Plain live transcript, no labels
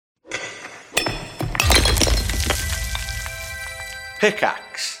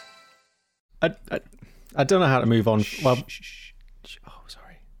Pickaxe. I don't know how to move on. Well, oh,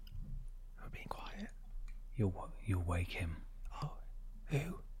 sorry. I'm being quiet. You'll wake him. Oh,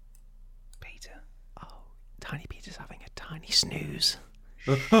 who? Peter. Oh, Tiny Peter's having a tiny snooze.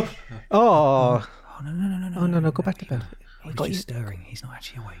 Oh. Oh, no. Oh, no, go back to bed. He's just stirring. He's not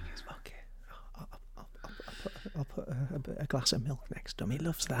actually awake. He's I'll put a glass of milk next to him. He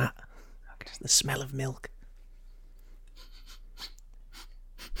loves that. okay. Just the smell of milk.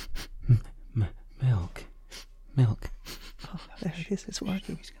 Milk. Oh, there it is. It's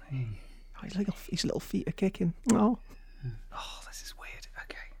working. He's going to hear you. Oh, his little feet are kicking. Oh. Oh, this is weird.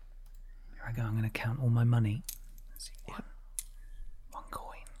 Okay. Here I go. I'm going to count all my money. Let's see. One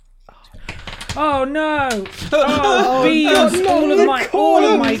coin. Oh no! Oh, beans! All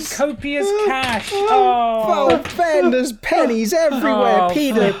of my copious cash. Oh, Ben, there's pennies everywhere. Oh,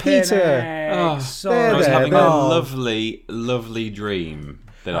 Peter. Sorry. I was There, having there. a lovely dream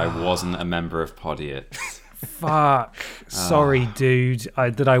that I wasn't a member of Podiat. Fuck. Sorry, dude.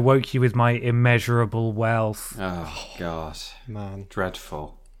 That I woke you with my immeasurable wealth. Oh, God. Man.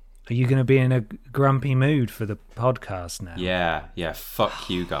 Dreadful. Are you going to be in a grumpy mood for the podcast now? Yeah, fuck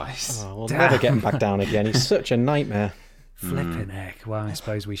you guys. Oh, we'll never get him back down again. He's such a nightmare. Flippin' heck. Well, I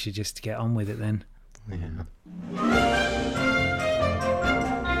suppose we should just get on with it then. Yeah.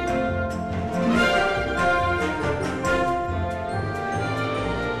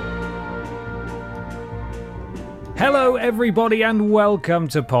 Hello, everybody, and welcome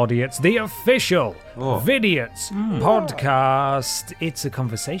to Podiats, the official Vidiots podcast. It's a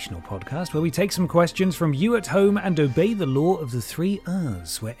conversational podcast where we take some questions from you at home and obey the law of the three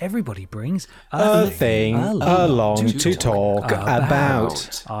R's, where everybody brings A thing along to talk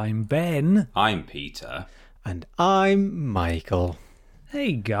about. I'm Ben. I'm Peter. And I'm Michael.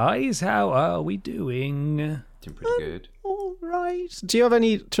 Hey, guys, how are we doing? Doing pretty good. All right. Do you have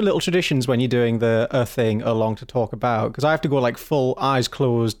any little traditions when you're doing the thing along to talk about? Because I have to go like full eyes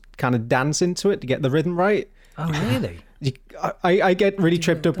closed, kind of dance into it to get the rhythm right. Oh, really? I get really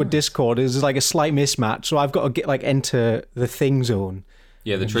tripped up with Discord. There's like a slight mismatch, so I've got to enter the thing zone.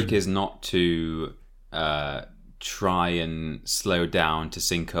 Yeah, the trick is not to try and slow down to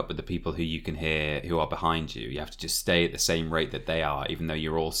sync up with the people who you can hear who are behind you. You have to just stay at the same rate that they are, even though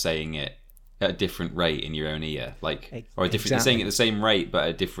you're all saying it at a different rate in your own ear, or a different. You're saying it at the same rate but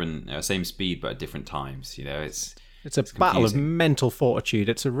at different, same speed but at different times. You know, it's a battle of mental fortitude.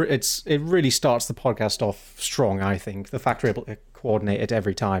 It really starts the podcast off strong. I think the fact we're able to coordinate it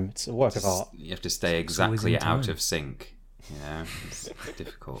every time. It's a work of art. You have to stay exactly out of sync. You know, it's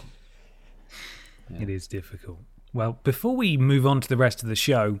difficult. Yeah. It is difficult. Well, before we move on to the rest of the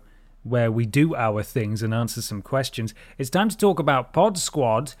show, where we do our things and answer some questions, it's time to talk about Pod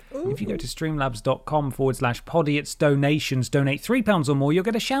Squad. Ooh. If you go to streamlabs.com/Podiats donations, donate £3 or more, you'll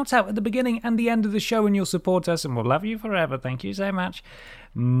get a shout out at the beginning and the end of the show, and you'll support us, and we'll love you forever. Thank you so much.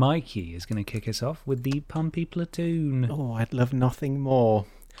 Mikey is going to kick us off with the Pumpy Platoon. Oh, I'd love nothing more.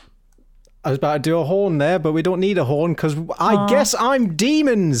 I was about to do a horn there, but we don't need a horn because I guess I'm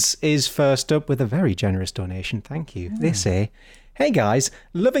Demons is first up with a very generous donation. Thank you. They say, hey guys,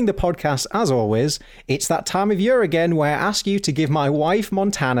 loving the podcast as always. It's that time of year again where I ask you to give my wife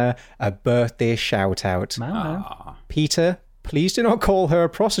Montana a birthday shout out. Peter, please do not call her a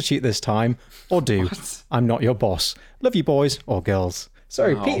prostitute this time, or do. What? I'm not your boss. Love you boys or girls.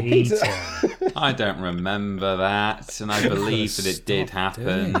 Sorry, Peter. I don't remember that, and I believe that it did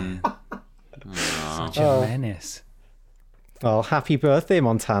happen. Such a menace. Well, happy birthday,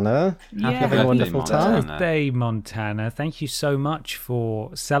 Montana. Having a wonderful time. Birthday, Montana. Thank you so much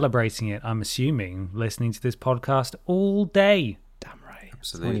for celebrating it, I'm assuming, listening to this podcast all day. Damn right. Absolutely.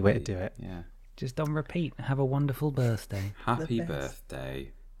 It's the only way to do it. Yeah. Just on repeat. Have a wonderful birthday. Happy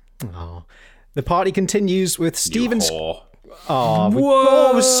birthday. Oh. The party continues with Stephen's... Whoa. Oh,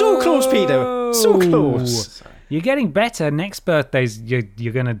 we're so close, Peter. So close. Sorry. You're getting better. Next birthdays,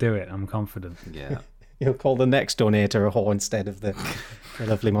 you're going to do it. I'm confident. Yeah. You'll call the next donator a whore instead of the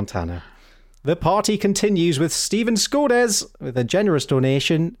lovely Montana. The party continues with Stephen Skodes with a generous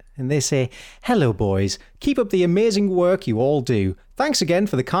donation, and they say, hello boys, keep up the amazing work you all do. Thanks again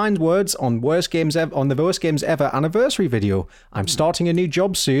for the kind words on the Worst Games Ever anniversary video. I'm starting a new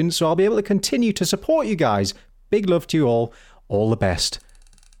job soon, so I'll be able to continue to support you guys. Big love to you all. All the best.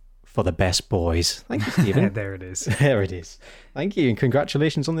 For the best boys. Thank you, Stephen. There it is. There it is. Thank you, and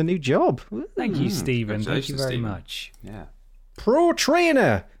congratulations on the new job. Thank you, Stephen. Thank you very much. Yeah. Pro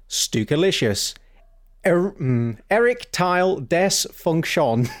Trainer, Stukalicious, Eric Tile Des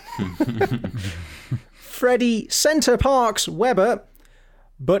Function, Freddie Center Parks Weber,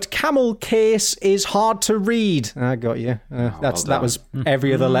 But camel case is hard to read. I got you. That was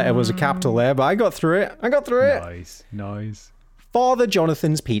every other letter was a capital there, but I got through it. Nice. Father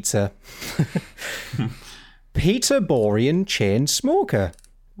Jonathan's Pizza. Peter Borean Chain Smoker.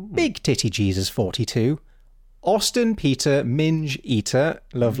 Big Titty Jesus 42. Austin Peter Minge Eater.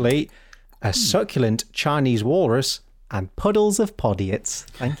 Lovely. A succulent Chinese walrus. And puddles of podiots.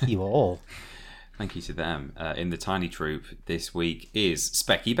 Thank you all. Thank you to them. In the Tiny Troop this week is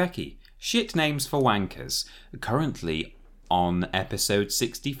Specky Becky. Shit names for wankers. Currently on episode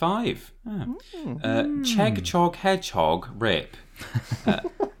 65. Cheg Chog Hedgehog Rip.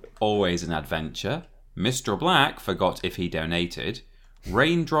 Always an adventure. Mr. Black forgot if he donated.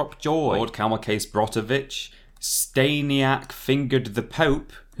 Raindrop Joy. Lord Camelcase Brotovich. Staniak fingered the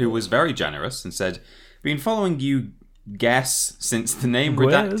Pope, who was very generous and said, "Been following you, guess, since the name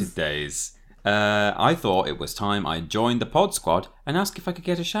redacted days. I thought it was time I joined the pod squad and asked if I could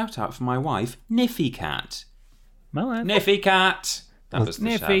get a shout out for my wife, Niffy Cat." Niffy Cat. That was the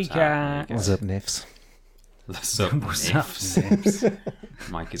Niffy shout out. Cat. What's up, Niffs? What's up, Niffs?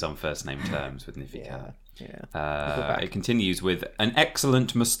 Mike is on first name terms with Niffy Cat. Yeah. It continues with an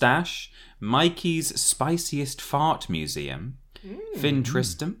excellent moustache, Mikey's spiciest fart museum, Finn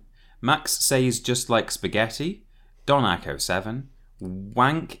Tristram, Max says just like spaghetti, Don Acco 7,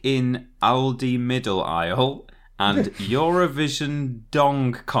 Wank in Aldi Middle Aisle, and Eurovision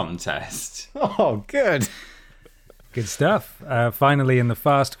Dong Contest. Oh, good. Good stuff. Finally, in the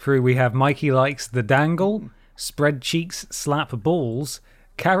fast crew, we have Mikey Likes the Dangle, Spread Cheeks, Slap Balls,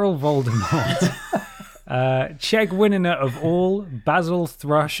 Carol Voldemort, Chegg Winner of All, Basil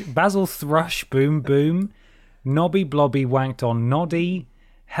Thrush, Boom Boom, Nobby Blobby Wanked on Noddy,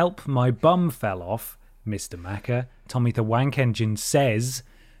 Help My Bum Fell Off, Mr. Macca, Tommy the Wank Engine says,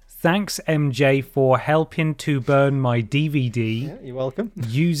 "Thanks MJ for helping to burn my DVD." Yeah, you're welcome.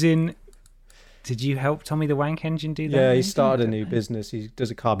 Using... Did you help Tommy the Wank Engine do that? Yeah, he started a new business. He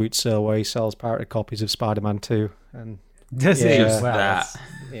does a car boot sale where he sells pirated copies of Spider-Man 2. And Does he? Yeah. Wow, That.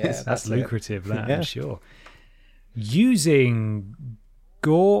 yeah, that's it. lucrative, that, Yeah. I'm sure. Using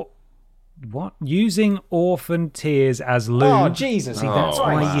orphan tears as lube. Oh, Jesus. See, that's Oh,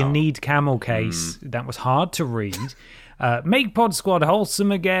 why wow. you need camel case. That was hard to read. Make Pod Squad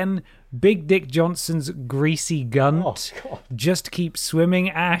wholesome again. Big Dick Johnson's greasy gunt. Oh, God. Just keep swimming,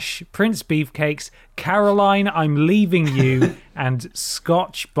 Ash. Prince Beefcakes. Caroline, I'm leaving you. And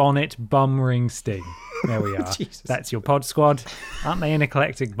Scotch Bonnet Bum Ring Sting. There we are. Jesus. That's your Pod Squad. Aren't they an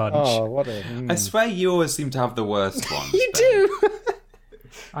eclectic bunch? Oh, what a... I swear you always seem to have the worst ones. You Ben. do!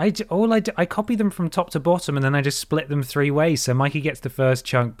 I copy them from top to bottom and then I just split them three ways. So Mikey gets the first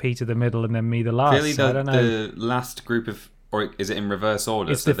chunk, Peter the middle, and then me the last. Clearly, So I don't know. the last group of, or is it in reverse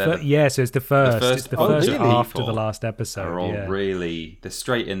order? It's So the they're so it's the first. It's the Oh, first really? after people the last episode. are all Yeah. really, they're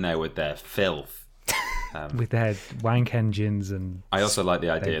straight in there with their filth. With their wank engines and I also like the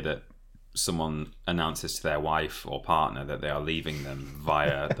idea that someone announces to their wife or partner that they are leaving them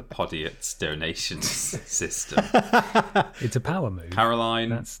via the Podiots donations system. it's a power move.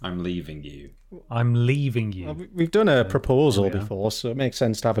 Caroline, I'm leaving you. I'm leaving you. We've done a proposal before, so it makes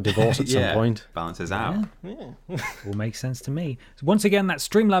sense to have a divorce at some point. Balances out. All makes sense to me. So once again, that's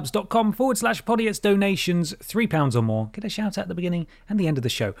streamlabs.com/Podiots donations, £3 or more. Get a shout out at the beginning and the end of the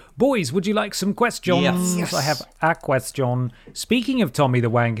show. Boys, would you like some questions? Yes. I have a question. Speaking of Tommy the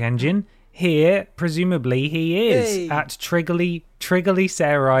Wank Engine, here, presumably, he is at Triggly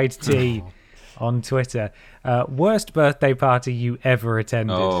Saride T on Twitter. Worst birthday party you ever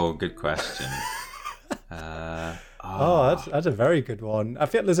attended? Oh, good question. That's a very good one. I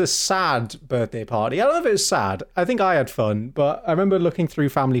feel there's a sad birthday party. I don't know if it was sad. I think I had fun, but I remember looking through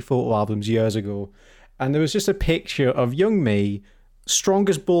family photo albums years ago, and there was just a picture of young me,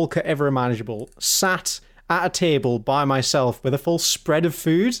 strongest bulker ever imaginable, sat at a table by myself with a full spread of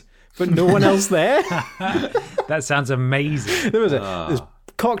food, but no one else there. That sounds amazing. There was there's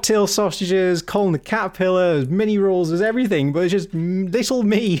cocktail sausages, Colin the Caterpillar, there's mini rolls, there's everything, but it's just little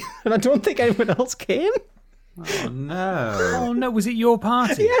me, and I don't think anyone else came. Oh, no. Oh no, was it your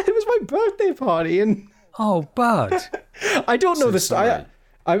party? Yeah, it was my birthday party, and Oh, bud. I don't know this. sorry.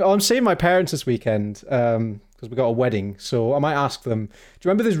 I'm seeing my parents this weekend because we got a wedding, so I might ask them. Do you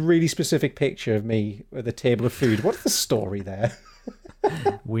remember this really specific picture of me with a table of food? What's the story there?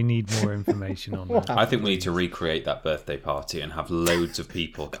 We need more information on that. I think we need to recreate that birthday party and have loads of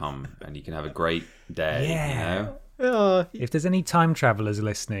people come and you can have a great day, Yeah. you know? If there's any time travelers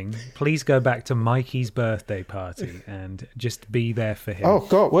listening, please go back to Mikey's birthday party and just be there for him. Oh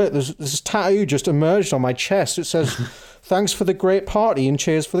God! Wait, there's this tattoo just emerged on my chest. It says, "Thanks for the great party and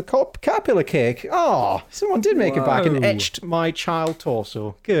cheers for the caterpillar cake." Oh, someone did make it back and etched my child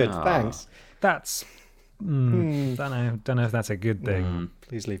torso. Good, thanks. That's don't know if that's a good thing.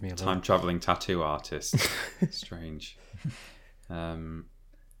 Please leave me alone. Time traveling tattoo artist. Strange. I'm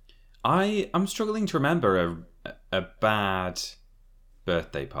struggling to remember a bad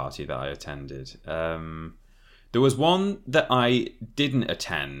birthday party that I attended. There was one that I didn't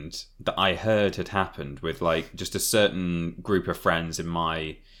attend that I heard had happened with like just a certain group of friends in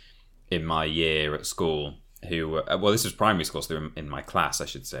my year at school who were, well, this was primary school, so they were in my class, I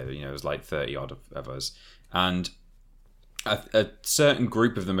should say. You know, it was like 30 odd of us, and a certain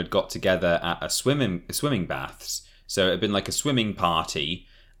group of them had got together at a swimming baths. So it had been like a swimming party.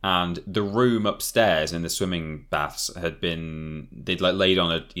 And the room upstairs in the swimming baths they'd like laid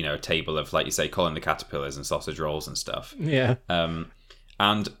on a table of, like you say, Colin the Caterpillars and sausage rolls and stuff. Yeah.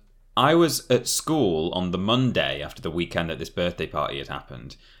 And I was at school on the Monday after the weekend that this birthday party had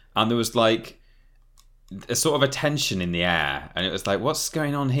happened. And there was like a sort of a tension in the air. And it was like, what's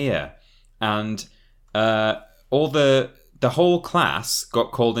going on here? And all the whole class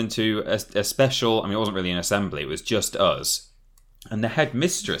got called into a special, I mean, it wasn't really an assembly. It was just us. And the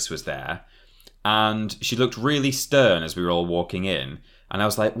headmistress was there, and she looked really stern as we were all walking in. And I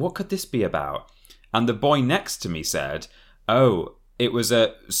was like, what could this be about? And the boy next to me said, oh, it was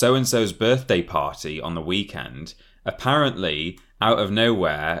a so-and-so's birthday party on the weekend. Apparently, out of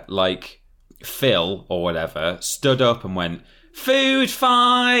nowhere, like Phil or whatever stood up and went, food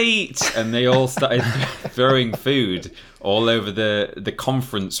fight! And they all started throwing food all over the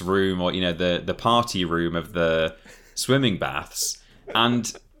conference room, or, the party room of the swimming baths.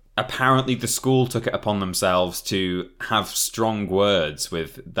 And apparently the school took it upon themselves to have strong words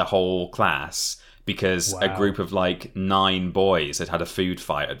with the whole class because a group of like 9 boys had a food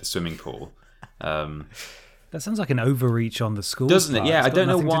fight at the swimming pool. That sounds like an overreach on the school, doesn't it? Yeah, I don't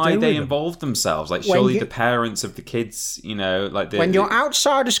know why they them. involved themselves. Like, surely the parents of the kids, when you're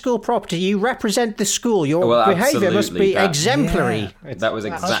outside a school property, you represent the school. Your behaviour must be exemplary. Yeah, that was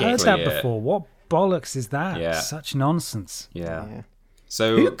exactly I've heard that before. What bollocks is that? Yeah. Such nonsense. Yeah.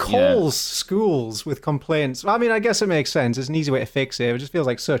 So who calls schools with complaints? I mean, I guess it makes sense. It's an easy way to fix it. It just feels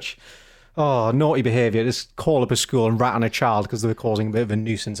like such naughty behaviour. Just call up a school and rat on a child because they're causing a bit of a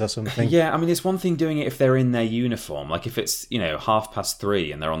nuisance or something. Yeah, I mean, it's one thing doing it if they're in their uniform. Like if it's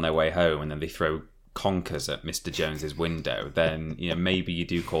 3:30 and they're on their way home and then they throw conkers at Mr. Jones's window, then maybe you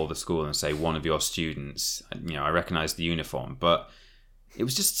do call the school and say one of your students. I recognise the uniform, but it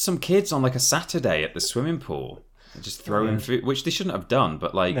was just some kids on like a Saturday at the swimming pool. Just throwing food, which they shouldn't have done.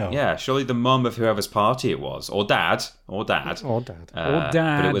 But surely the mum of whoever's party it was, or dad. But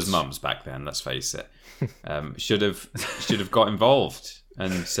it was mums back then. Let's face it. Should have got involved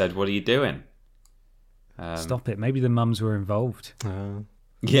and said, "What are you doing?" Stop it. Maybe the mums were involved.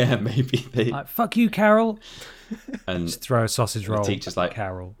 Yeah, maybe they. Like, fuck you, Carol. And just throw a sausage roll. The teacher's like,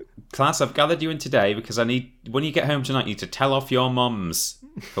 Carol. Class, I've gathered you in today because I need, when you get home tonight, you need to tell off your mums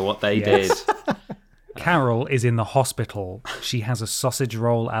for what they did. Carol is in the hospital. She has a sausage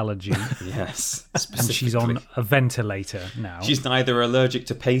roll allergy. Yes. And she's on a ventilator now. She's neither allergic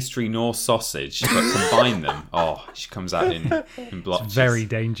to pastry nor sausage, but combine them. Oh, she comes out in blotches. It's very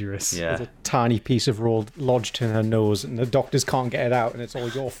dangerous. Yeah. There's a tiny piece of roll lodged in her nose, and the doctors can't get it out, and it's all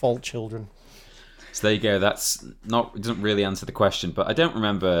your fault, children. So there you go. That's not, it doesn't really answer the question, but I don't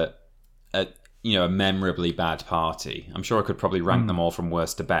remember a memorably bad party. I'm sure I could probably rank them all from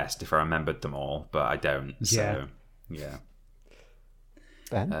worst to best if I remembered them all, but I don't. So, yeah.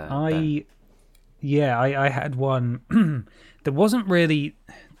 Ben? I had one that wasn't really...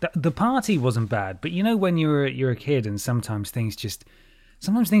 The party wasn't bad, but when you're a kid and sometimes things just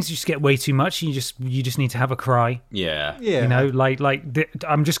get way too much. You just need to have a cry. Yeah.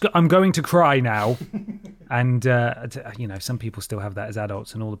 I'm going to cry now. And some people still have that as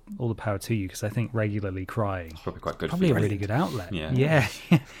adults, and all the power to you, because I think regularly crying probably quite good. Probably for you. a really good outlet. Yeah.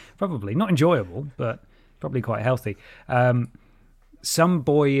 Probably not enjoyable, but probably quite healthy. Some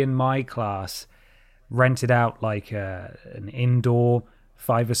boy in my class rented out like an indoor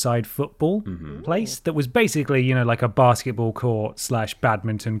 5-a-side football place that was basically like a basketball court /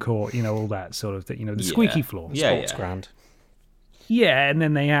 badminton court, all that sort of thing, the squeaky floor. Sports ground. Yeah, and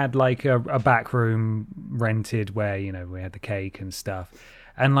then they had like a back room rented where we had the cake and stuff.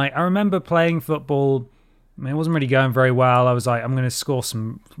 And like I remember playing football. I mean, it wasn't really going very well. I was like, I'm going to score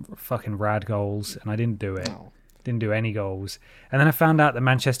some fucking rad goals, and I didn't do it. Didn't do any goals. And then I found out that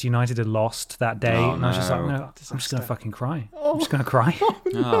Manchester United had lost that day. Oh, and I was just like, no. I'm just going to fucking cry. I'm just going to cry.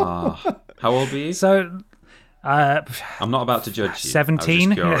 Oh. How old were you? So, I'm not about to judge you.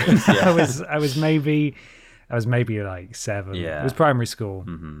 17. I was just curious. Yeah. I was maybe like 7. Yeah. It was primary school.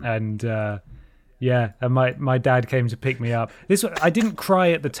 And and my dad came to pick me up. I didn't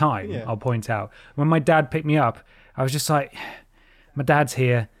cry at the time, I'll point out. When my dad picked me up, I was just like, my dad's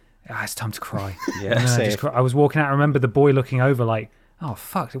here. It's time to cry. Yeah. And then I was walking out. I remember the boy looking over like, oh,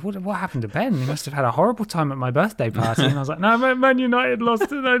 fuck, what happened to Ben? He must have had a horrible time at my birthday party. And I was like, no, Man United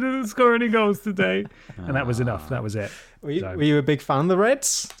lost and I didn't score any goals today. And that was enough. That was it. Were you a big fan of the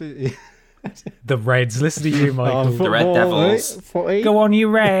Reds? The Reds. Listen to you, Michael. The Red Devils. Footy? Go on, you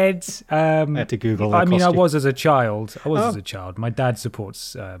Reds. I had to Google I costume. was as a child. My dad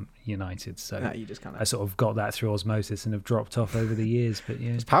supports United, so You just kind I sort of got that through osmosis and have dropped off over the years. But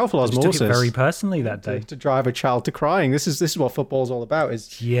yeah, it's powerful I just osmosis. took it very personally that day. to drive a child to crying. This is what football's all about.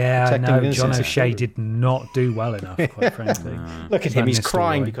 Is Yeah, protecting no, the John innocence of O'Shea children. did not do well enough, quite frankly. Look at him. He's Van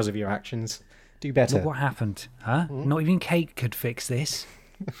crying Nistelrooy. because of your actions. Do better. Look what happened, huh? Not even Kate could fix this,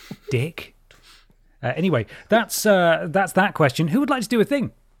 dick. Anyway, that's that question. Who would like to do a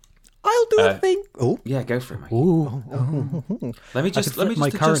thing? I'll do a thing. Oh, Yeah, go for it, mate. Ooh. Let me just flip my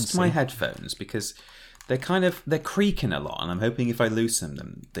adjust currency. my headphones because they're creaking a lot, and I'm hoping if I loosen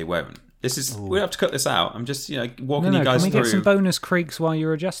them, they won't. We have to cut this out. I'm just walking you guys Can we through. get some bonus creaks while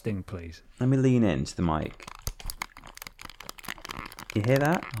you're adjusting, please? Let me lean into the mic. You hear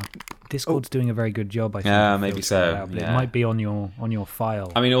that? Discord's doing a very good job, I think. Yeah, of maybe filtering it so, out, but yeah. It might be on your file.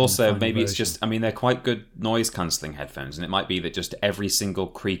 I mean, on also, the final maybe it's version. just, they're quite good noise cancelling headphones, and it might be that just every single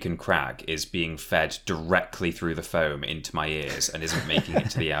creak and crack is being fed directly through the foam into my ears and isn't making it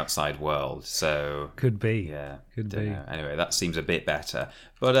to the outside world. So, Could be. yeah. Could don't be. know. Anyway, that seems a bit better.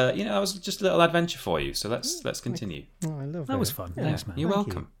 But, that was just a little adventure for you, so let's continue. I love That was fun. Thanks, man. You're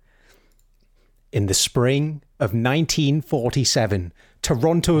welcome. In the spring of 1947,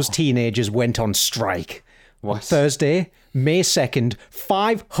 Toronto's teenagers went on strike. What? On Thursday, May 2nd,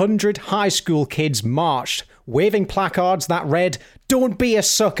 500 high school kids marched, waving placards that read, "Don't be a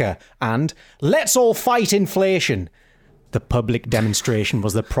sucker," and "Let's all fight inflation." The public demonstration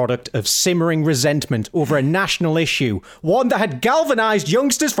was the product of simmering resentment over a national issue, one that had galvanised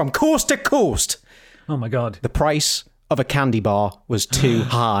youngsters from coast to coast. Oh my god. The price of a candy bar was too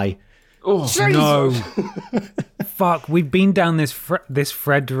high. Oh no! Fuck, we've been down this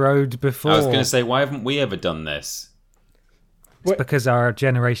Fred road before. I was going to say, why haven't we ever done this? It's because our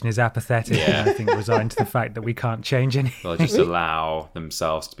generation is apathetic. Yeah. And I think resigned to the fact that we can't change anything. They'll just allow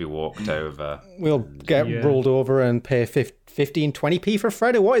themselves to be walked over. We'll get rolled over and pay 15, 20p for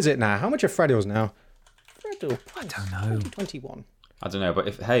Freddo. What is it now? How much are Freddos now? Freddo. I don't know. 21. I don't know,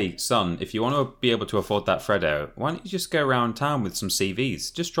 but hey, son, if you want to be able to afford that Freddo, why don't you just go around town with some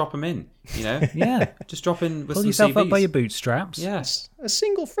CVs? Just drop them in, Yeah. Just drop in with Pull some yourself CVs. up by your bootstraps. Yes. A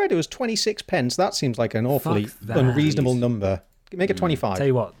single Freddo is 26 pence. That seems like an awfully Fuck that. unreasonable number. Make it 25. Tell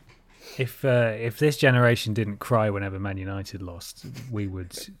you what, if this generation didn't cry whenever Man United lost, we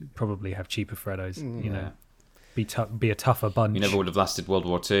would probably have cheaper Freddos. Be a tougher bunch. You never would have lasted World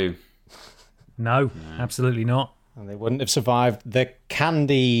War II. No, absolutely not. And they wouldn't have survived the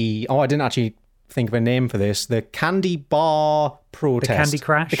candy... Oh, I didn't actually think of a name for this. The Candy Bar Protest. The Candy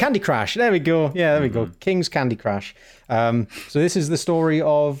Crash? The Candy Crash. There we go. Yeah, there we go. King's Candy Crash. So this is the story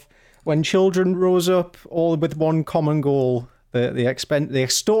of when children rose up all with one common goal, the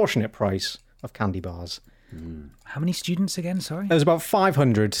extortionate price of candy bars. How many students again? Sorry. There was about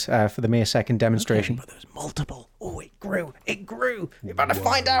 500 for the May 2nd demonstration, but there was multiple. Oh, it grew. It grew. You're about to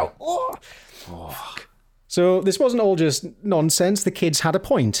find out. Oh. Fuck. So this wasn't all just nonsense. The kids had a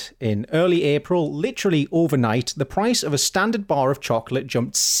point. In early April, literally overnight, the price of a standard bar of chocolate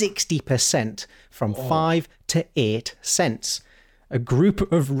jumped 60% from 5 to 8 cents. A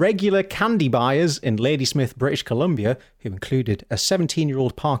group of regular candy buyers in Ladysmith, British Columbia, who included a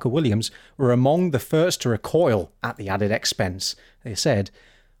 17-year-old Parker Williams, were among the first to recoil at the added expense. They said,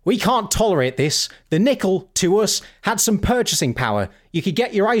 "We can't tolerate this. The nickel, to us, had some purchasing power. You could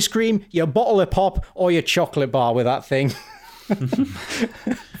get your ice cream, your bottle of pop, or your chocolate bar with that thing."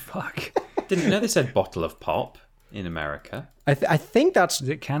 Fuck. Didn't know they said bottle of pop in America. I think that's... Is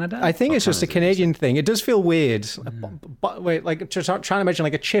it Canada? I think it's just a Canada, Canadian thing. It does feel weird. But wait, like just trying to imagine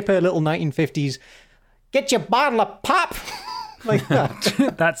like a chipper little 1950s. Get your bottle of pop, like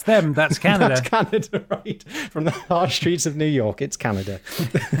that. That's them. That's Canada. That's Canada, right? From the harsh streets of New York, it's Canada.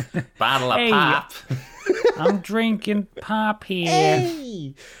 Bottle of Hey. pop. I'm drinking pop here.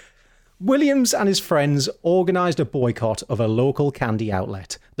 Hey! Williams and his friends organised a boycott of a local candy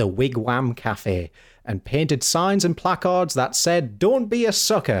outlet, the Wigwam Cafe. and painted signs and placards that said, "Don't be a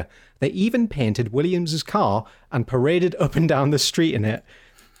sucker." They even painted Williams's car and paraded up and down the street in it.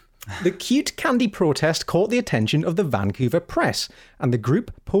 The cute candy protest caught the attention of the Vancouver press, and the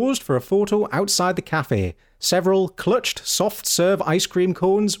group posed for a photo outside the cafe. Several clutched soft-serve ice cream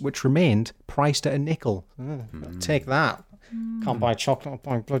cones, which remained priced at a nickel. Take that. Can't buy chocolate,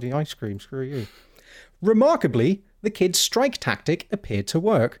 I'll buy bloody ice cream. Screw you. Remarkably, the kids' strike tactic appeared to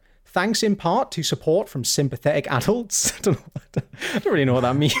work, thanks in part to support from sympathetic adults. I don't really know what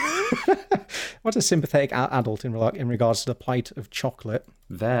that means. What's a sympathetic adult in regards to the plight of chocolate?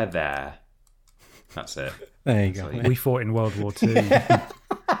 There. That's it. There you go. We fought in World War II.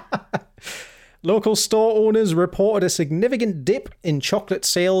 Local store owners reported a significant dip in chocolate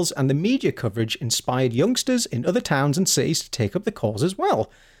sales, and the media coverage inspired youngsters in other towns and cities to take up the cause as well.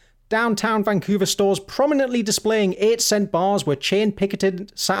 Downtown Vancouver stores prominently displaying 8-cent bars were chain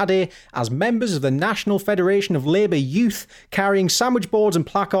picketed Saturday as members of the National Federation of Labour Youth, carrying sandwich boards and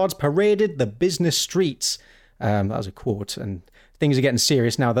placards, paraded the business streets. That was a quote, and things are getting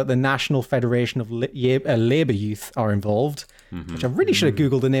serious now that the National Federation of Labour Youth are involved, which I really should have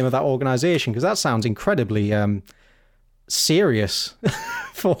Googled the name of that organisation, because that sounds incredibly serious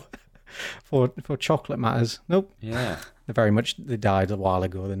for chocolate matters. Nope. Yeah. They died a while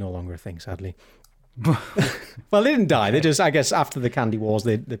ago. They're no longer a thing, sadly. Well, they didn't die. They just, I guess, after the candy wars,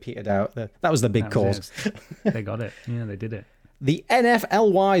 they petered out. That was the big cause. They got it. Yeah, they did it. The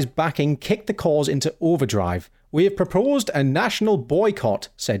NFLY's backing kicked the cause into overdrive. "We have proposed a national boycott,"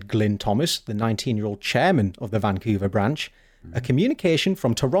 said Glyn Thomas, the 19-year-old chairman of the Vancouver branch. A communication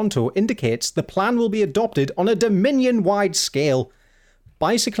from Toronto indicates the plan will be adopted on a Dominion-wide scale.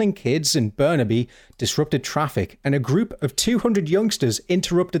 Bicycling kids in Burnaby disrupted traffic, and a group of 200 youngsters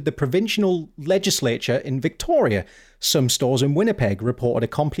interrupted the provincial legislature in Victoria. Some stores in Winnipeg reported a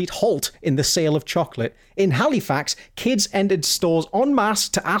complete halt in the sale of chocolate. In Halifax, kids entered stores en masse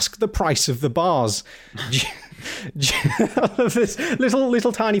to ask the price of the bars. This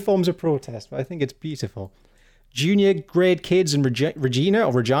little tiny forms of protest, but I think it's beautiful. Junior grade kids in Regina.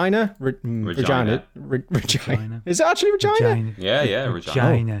 Regina. Is it actually Regina? Yeah,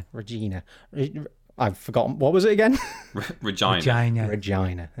 Regina. Regina. I've forgotten. What was it again? Regina.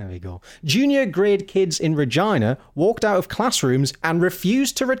 Regina. There we go. Junior grade kids in Regina walked out of classrooms and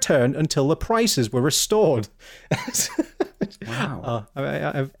refused to return until the prices were restored. Wow. I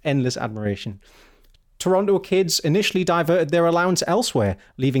have endless admiration. Toronto kids initially diverted their allowance elsewhere,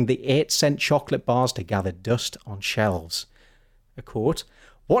 leaving the 8-cent chocolate bars to gather dust on shelves. A quote,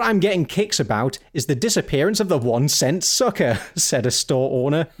 "What I'm getting kicks about is the disappearance of the 1-cent sucker," said a store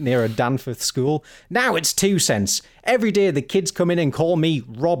owner near a Danforth school. "Now it's 2 cents. Every day the kids come in and call me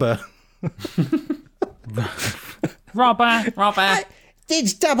Robber." Robber.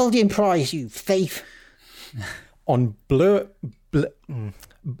 It's doubled in price, you thief. On Blur, I'm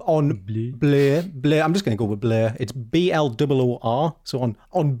just going to go with Blur. It's BLOOR. So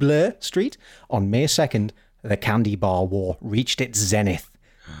on Blur Street, on May 2nd, the candy bar war reached its zenith.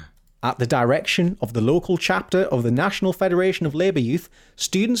 At the direction of the local chapter of the National Federation of Labour Youth,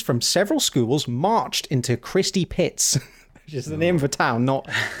 students from several schools marched into Christie Pits, which is the name of a town, not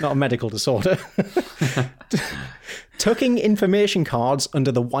a medical disorder, tucking information cards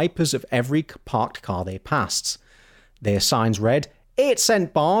under the wipers of every parked car they passed. Their signs read,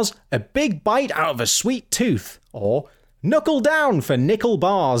 8-cent bars, a big bite out of a sweet tooth, or knuckle down for nickel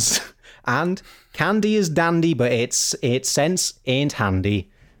bars, and candy is dandy, but it's 8 cents ain't handy.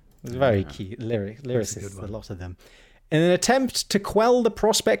 It's very cute lyricists, a lot of them. In an attempt to quell the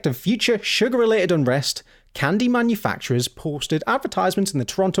prospect of future sugar-related unrest, candy manufacturers posted advertisements in the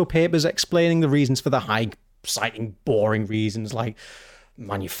Toronto papers explaining the reasons for the hike, citing boring reasons like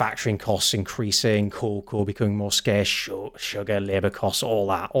manufacturing costs increasing, cocoa becoming more scarce, sugar, labour costs, all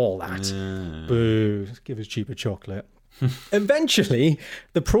that. Boo, give us cheaper chocolate. Eventually,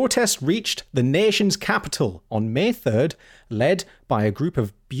 the protest reached the nation's capital on May 3rd, led by a group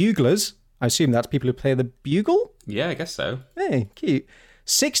of buglers. I assume that's people who play the bugle? Yeah, I guess so. Hey, cute.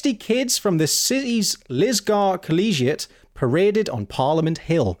 60 kids from the city's Lisgar Collegiate paraded on Parliament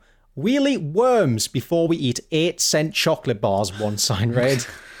Hill. "We'll eat worms before we eat 8-cent chocolate bars," one sign read.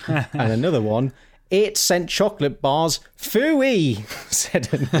 And another one, 8-cent chocolate bars, phooey, said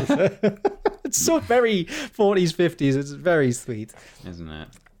another. It's so very 40s, 50s. It's very sweet. Isn't it?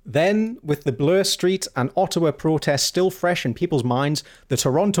 Then, with the Bloor Street and Ottawa protests still fresh in people's minds, the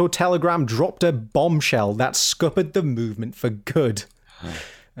Toronto Telegram dropped a bombshell that scuppered the movement for good.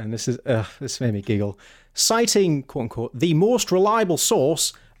 And this made me giggle. Citing, quote unquote, the most reliable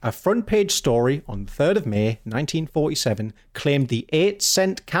source, A front-page story on 3rd of May, 1947, claimed the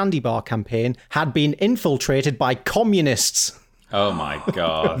 8-cent candy bar campaign had been infiltrated by communists. Oh my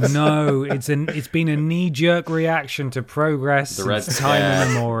god. No, it's been a knee-jerk reaction to progress The Red since time Scare.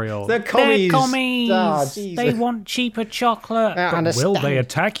 immemorial. The commies. They're commies. Ah, Jesus. They want cheaper chocolate. and But a will stamp. they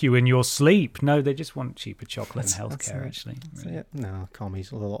attack you in your sleep? No, they just want cheaper chocolate and healthcare, actually. Yeah, no,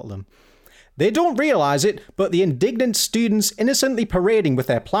 commies, a lot of them. They don't realise it, but the indignant students innocently parading with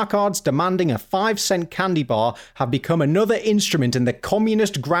their placards demanding a 5-cent candy bar have become another instrument in the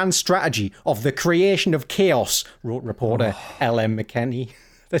communist grand strategy of the creation of chaos, wrote reporter L.M. McKenney.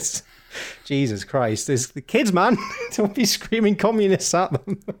 This, Jesus Christ, the kids, man, don't be screaming communists at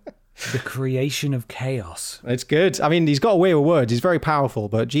them. The creation of chaos. It's good. I mean, he's got away with words. He's very powerful,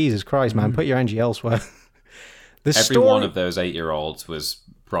 but Jesus Christ, man, put your energy elsewhere. Every one of those 8-year-olds was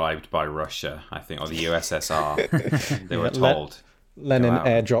bribed by Russia, I think, or the USSR. They were told. Lenin Go out.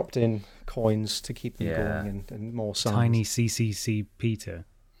 airdropped in coins to keep them Yeah. going and more signs. Tiny CCC Peter.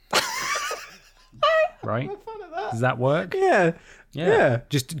 Right? Does that work? Yeah. Yeah.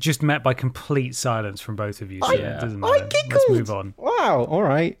 Just met by complete silence from both of you. So Yeah. it doesn't I matter. giggled. Let's move on. Wow. All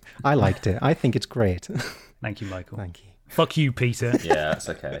right. I liked it. I think it's great. Thank you, Michael. Thank you. Fuck you, Peter. Yeah, that's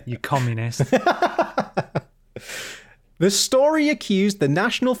okay. You communist. The story accused the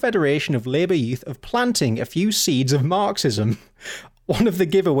National Federation of Labour Youth of planting a few seeds of Marxism. One of the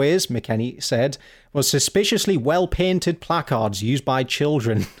giveaways, McKenney said, was suspiciously well-painted placards used by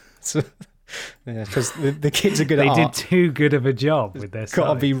children. Because the kids are good They at did art. too good of a job with their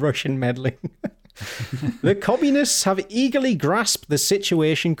Gotta sign. be Russian meddling. The communists have eagerly grasped the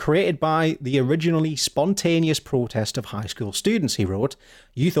situation created by the originally spontaneous protest of high school students, he wrote.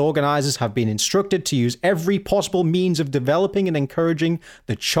 Youth organisers have been instructed to use every possible means of developing and encouraging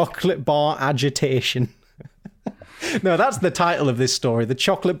the chocolate bar agitation. No, that's the title of this story, the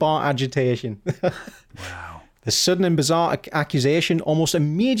chocolate bar agitation. Wow. The sudden and bizarre accusation almost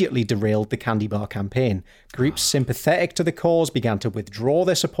immediately derailed the candy bar campaign. Groups sympathetic to the cause began to withdraw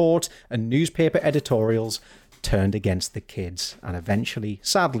their support, and newspaper editorials turned against the kids. And eventually,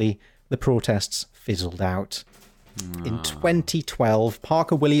 sadly, the protests fizzled out. In 2012,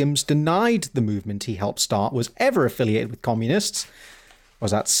 Parker Williams denied the movement he helped start was ever affiliated with communists.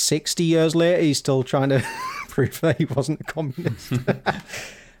 Was that 60 years later? He's still trying to prove that he wasn't a communist.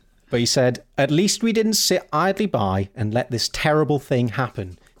 But he said, "At least we didn't sit idly by and let this terrible thing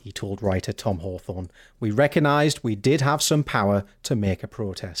happen," he told writer Tom Hawthorne. "We recognised we did have some power to make a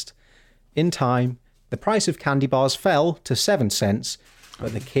protest." In time, the price of candy bars fell to 7 cents,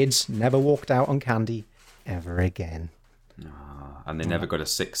 but the kids never walked out on candy ever again. And they never got a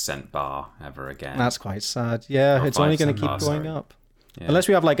 6-cent bar ever again. That's quite sad. Yeah, Or it's only going to 5-cent keep bar, going sorry. up. Yeah. Unless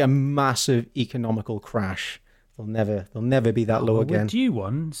we have like a massive economical crash. They'll never be that low Well, again. we're due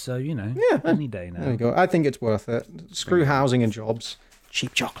one, so, any day now. There you go. I think it's worth it. Screw housing and jobs.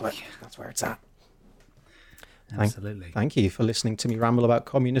 Cheap chocolate. That's where it's at. Absolutely. Thank you for listening to me ramble about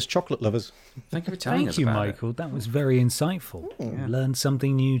communist chocolate lovers. Thank you for telling us Thank you, about it. Michael. That was very insightful. Learned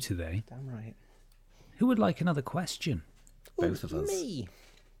something new today. Damn right. Who would like another question? Both of us. Me.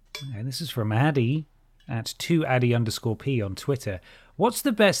 Okay, this is from Addy at 2addy_p on Twitter. What's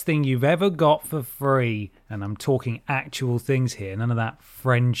the best thing you've ever got for free? And I'm talking actual things here, none of that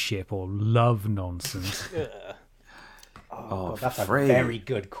friendship or love nonsense. Oh, That's free. a very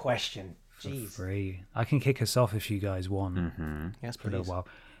good question. Jeez. Free. I can kick us off if you guys want Yes, for a little please. while.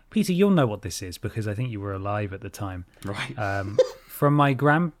 Peter, you'll know what this is because I think you were alive at the time. Right. From my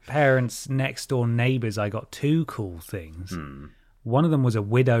grandparents' next door neighbours, I got two cool things. One of them was a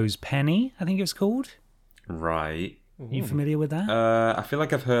widow's penny, I think it was called. Right. You familiar with that? I feel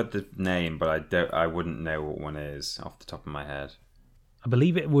like I've heard the name, but I wouldn't know what one is off the top of my head. I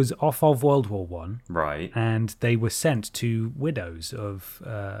believe it was off of World War One, Right. and they were sent to widows of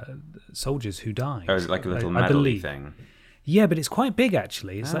soldiers who died. Oh, is it like a little I medal believe. thing? Yeah, but it's quite big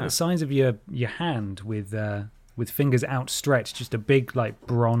actually. It's like Ah. the size of your hand with fingers outstretched. Just a big like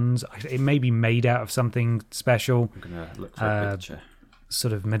bronze. It may be made out of something special, I'm going to look for a picture.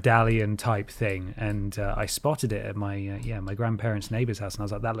 sort of medallion type thing. And I spotted it at my my grandparents' neighbour's house, and I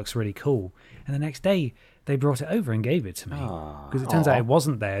was like, that looks really cool. And the next day they brought it over and gave it to me because it turns out it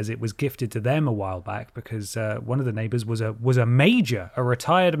wasn't theirs. It was gifted to them a while back because one of the neighbours was a major, a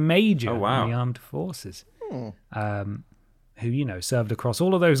retired major Oh, wow. in the armed forces. Who served across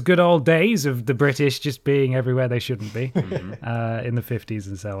all of those good old days of the British just being everywhere they shouldn't be in the 50s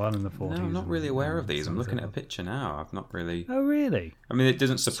and so on, in the 40s. No, I'm not really and- aware of these. I'm looking at a picture now. I've not really... Oh, really? I mean, it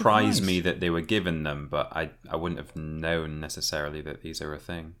doesn't surprise Surprise. me that they were given them, but I wouldn't have known necessarily that these are a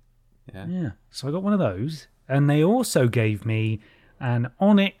thing. Yeah. Yeah. So I got one of those, and they also gave me an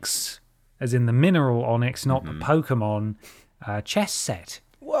Onyx, as in the mineral Onyx, not the Pokemon, chess set.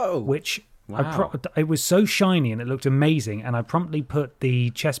 Whoa. Which Wow. it was so shiny and it looked amazing. And I promptly put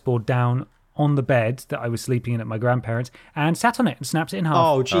the chessboard down on the bed that I was sleeping in at my grandparents and sat on it and snapped it in half.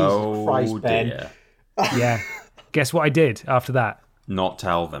 Oh, Jesus Oh, Christ, Ben. dear. Yeah. Guess what I did after that? Not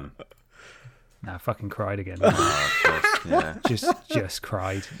tell them. No, I fucking cried again. Oh, of course, yeah. just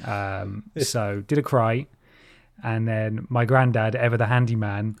cried. So did a cry, and then my granddad, ever the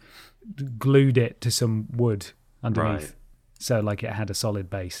handyman, glued it to some wood underneath, Right. so like it had a solid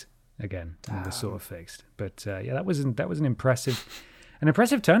base again and was sort of fixed. But yeah, that was an impressive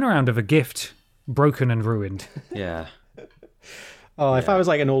turnaround of a gift broken and ruined. Yeah. Oh, if I was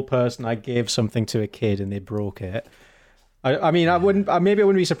like an old person, I gave something to a kid and they broke it. I mean, I wouldn't. Maybe I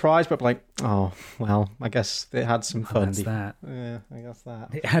wouldn't be surprised, but like, oh well, I guess they had some fun. That's that. Yeah, I guess that.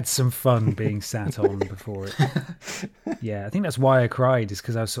 It had some fun being sat on before it. Yeah, I think that's why I cried, is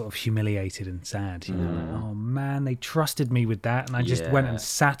because I was sort of humiliated and sad. You know, like, oh man, they trusted me with that, and I just went Yeah. and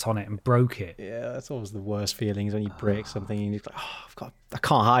sat on it and broke it. Yeah, that's always the worst feelings when you break something and you're like, oh, I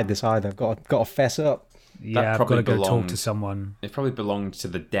can't hide this either. I've got to fess up. Yeah, I've got probably to go talk belonged- to someone. It probably belonged to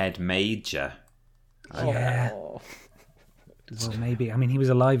the dead major. Yeah, Oh. well maybe. I mean, he was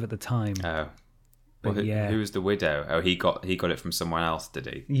alive at the time. Oh. But Well, yeah. who was the widow? Oh, he got it from someone else, did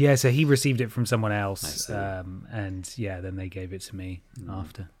he? Yeah, so he received it from someone else, see. and yeah, then they gave it to me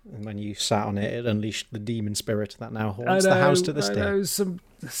after. And when you sat on it, it unleashed the demon spirit that now haunts the house to this I day. know,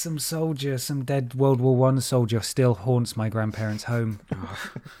 some soldier, some dead World War One soldier, still haunts my grandparents' home.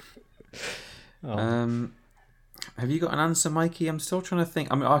 Have you got an answer, Mikey? I'm still trying to think.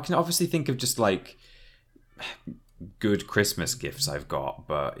 I mean, I can obviously think of just like good Christmas gifts I've got,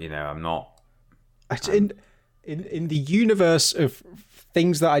 but you know, I'm not. In the universe of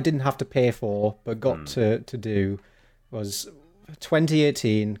things that I didn't have to pay for but got to do was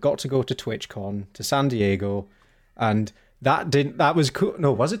 2018. Got to go to TwitchCon to San Diego, and that was cool.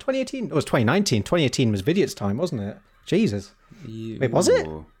 No, was it 2018? It was 2019. 2018 was Vidiot's time, wasn't it? Jesus. Wait, was it?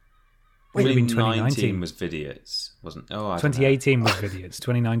 Wait, you mean 2019 2019? was Vidiots, wasn't? Oh, I don't know. 2018 was Vidiots.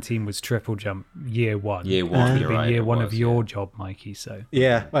 2019 was Triple Jump year one. Year one, Which would you're be right, year it one was, of your job, Mikey. So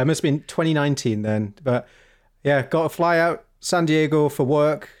Yeah, well, it must have been 2019 then. But yeah, got to fly out San Diego for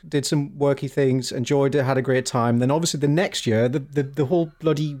work, did some worky things, enjoyed it, had a great time. Then obviously the next year, the whole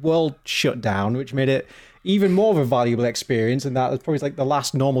bloody world shut down, which made it even more of a valuable experience. And that was probably like the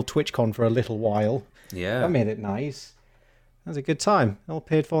last normal TwitchCon for a little while. Yeah. That made it nice. That was a good time. All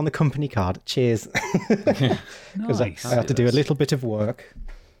paid for on the company card. Cheers. Because nice. I had to do a little bit of work.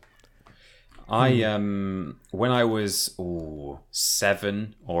 I when I was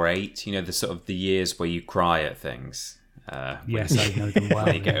 7 or 8, you know, the sort of the years where you cry at things. yes, I know them well.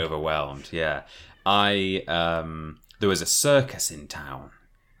 When you get overwhelmed. Yeah. There was a circus in town,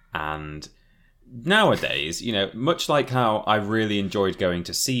 and nowadays, you know, much like how I really enjoyed going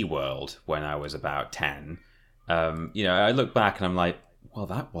to SeaWorld when I was about 10, you know, I look back and I'm like, well,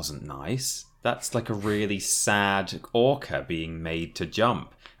 that wasn't nice. That's like a really sad orca being made to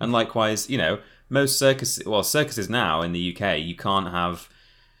jump. And likewise, you know, most circuses now in the UK, you can't have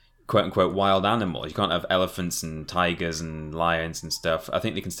quote unquote wild animals. You can't have elephants and tigers and lions and stuff. I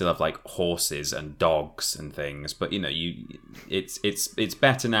think they can still have like horses and dogs and things, but you know, it's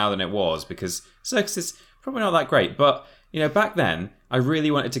better now than it was, because circuses probably not that great. But you know, back then I really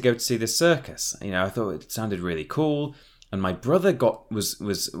wanted to go to see this circus. You know, I thought it sounded really cool, and my brother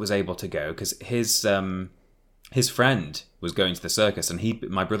was able to go because his friend was going to the circus, and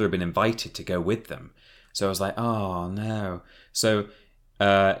my brother had been invited to go with them. So I was like, oh no. So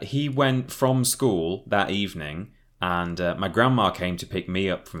he went from school that evening, and my grandma came to pick me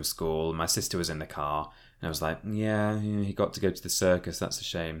up from school. My sister was in the car, and I was like, yeah, he got to go to the circus. That's a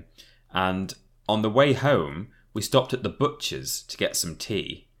shame. And on the way home, we stopped at the butcher's to get some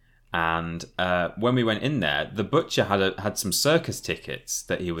tea. And when we went in there, the butcher had some circus tickets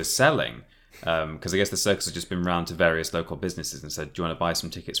that he was selling. Because I guess the circus had just been round to various local businesses and said, do you want to buy some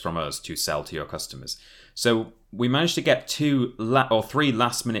tickets from us to sell to your customers? So we managed to get 2 or 3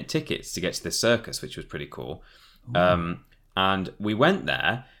 last minute tickets to get to this circus, which was pretty cool. And we went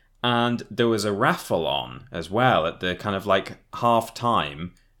there, and there was a raffle on as well at the kind of like half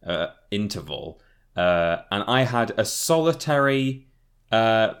time interval. And I had a solitary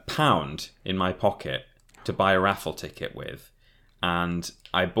 £1 in my pocket to buy a raffle ticket with. And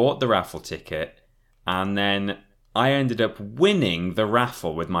I bought the raffle ticket, and then I ended up winning the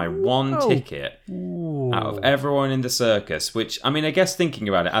raffle with my one ticket. out of everyone in the circus, which, I mean, I guess thinking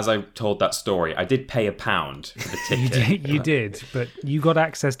about it, as I told that story, I did pay £1 for the ticket. You did, but you got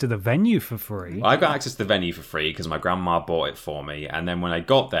access to the venue for free. I got access to the venue for free because my grandma bought it for me. And then when I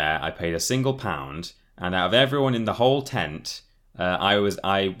got there, I paid £1. And out of everyone in the whole tent, I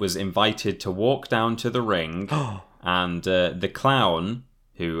was invited to walk down to the ring. And the clown,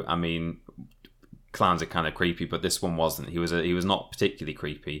 who, I mean, clowns are kind of creepy, but this one wasn't. He was not particularly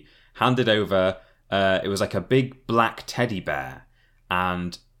creepy. Handed over, it was like a big black teddy bear.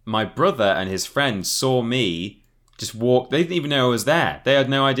 And my brother and his friends saw me just walk. They didn't even know I was there. They had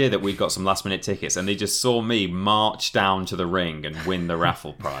no idea that we'd got some last minute tickets, and they just saw me march down to the ring and win the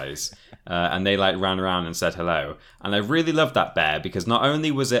raffle prize. And they like ran around and said hello. And I really loved that bear because not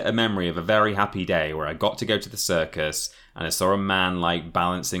only was it a memory of a very happy day where I got to go to the circus and I saw a man like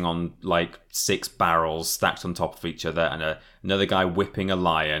balancing on like 6 barrels stacked on top of each other and another guy whipping a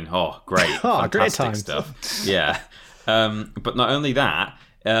lion. Oh, great. Fantastic great times. Stuff. Yeah. But not only that,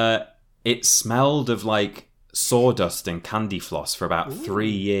 it smelled of like sawdust and candy floss for about 3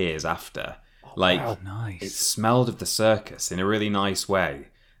 years after. Wow, nice. It smelled of the circus in a really nice way.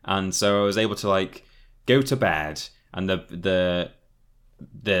 And so I was able to like go to bed, and the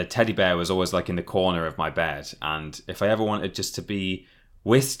teddy bear was always like in the corner of my bed. And if I ever wanted just to be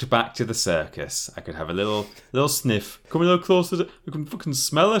whisked back to the circus, I could have a little sniff. Come a little closer. I can fucking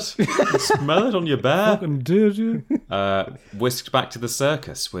smell it. I can smell it on your bear. Fucking did you? Whisked back to the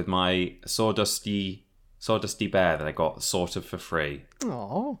circus with my sawdusty bear that I got sort of for free.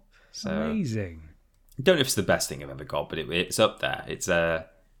 Oh, so amazing! I don't know if it's the best thing I've ever got, but it's up there. It's a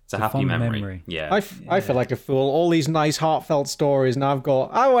happy fond memory. Yeah. I feel like a fool. All these nice, heartfelt stories, and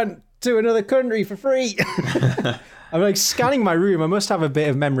I went to another country for free. I'm like scanning my room. I must have a bit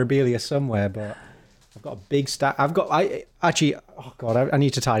of memorabilia somewhere, but I've got a big stack. Oh God, I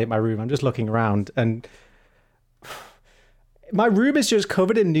need to tidy up my room. I'm just looking around, and my room is just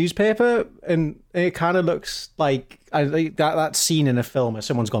covered in newspaper, and it kind of looks like that scene in a film where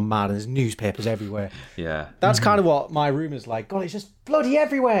someone's gone mad and there's newspapers everywhere. Yeah. That's kind of what my room is like. God, it's just bloody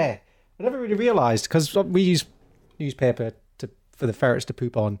everywhere. I never really realised, because we use newspaper for the ferrets to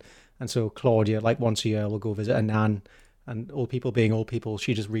poop on, and so Claudia, like once a year, will go visit a nan, and old people being old people,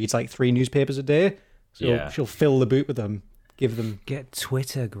 she just reads like 3 newspapers a day. So she'll fill the boot with them, give them... Get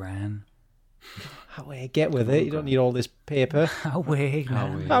Twitter, Gran. Get with it. You don't need all this paper. Away,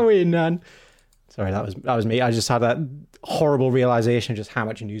 nan. Sorry, that was me. I just had that horrible realization of just how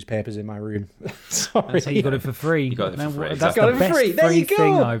much newspapers in my room. Sorry. So you got it for free. You got it for free. That's got the it for best free. There you go.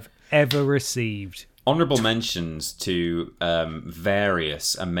 thing I've ever received. Honourable mentions to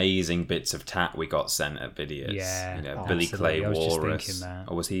various amazing bits of tat we got sent at videos. Yeah, Billy Clay I was just Walrus. thinking that.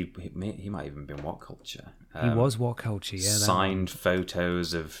 Or was he? He might even been What Culture. He was What Culture. Yeah. Signed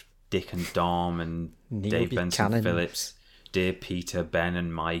photos of Dick and Dom and Neil Dave Benson Buchanan. Phillips, Dear Peter, Ben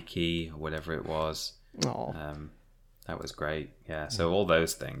and Mikey, or whatever it was. Oh, That was great. Yeah. So all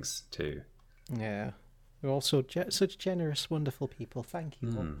those things too. yeah. We're also such generous, wonderful people. Thank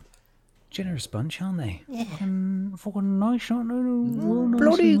you. Generous bunch, aren't they? Yeah. Fucking nice, aren't they?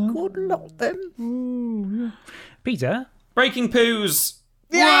 Bloody good lot, them. Peter? Breaking poos.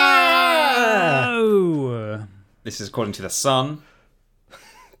 Yeah! Oh! This is according to the Sun.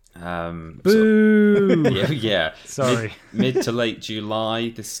 Boo! Yeah. Sorry. Mid to late July,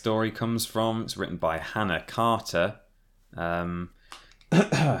 this story comes from. It's written by Hannah Carter.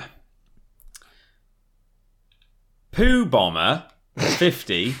 Poo Bomber,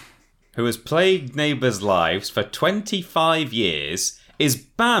 50, who has plagued neighbours' lives for 25 years, is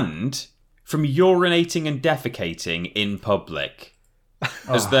banned from urinating and defecating in public.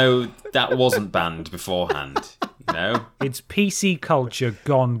 As though that wasn't banned beforehand. You know? It's PC culture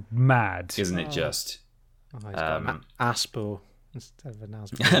gone mad. Isn't it just? Oh, he's got an aspo instead of an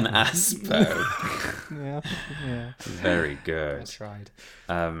aspo. An aspo. Yeah. Very good. I tried.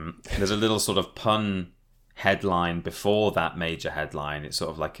 There's a little sort of pun headline before that major headline. It's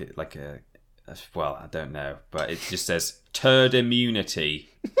sort of like a well, I don't know, but it just says turd immunity,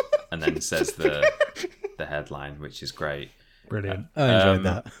 and then says the headline, which is great. Brilliant. I enjoyed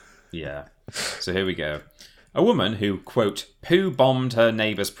that. Yeah. So here we go. A woman who, quote, poo-bombed her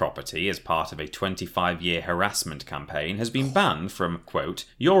neighbour's property as part of a 25-year harassment campaign has been banned from, quote,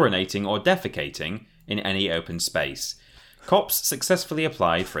 urinating or defecating in any open space. Cops successfully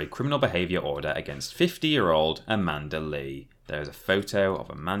applied for a criminal behaviour order against 50-year-old Amanda Lee. There is a photo of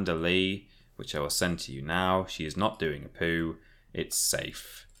Amanda Lee, which I will send to you now. She is not doing a poo. It's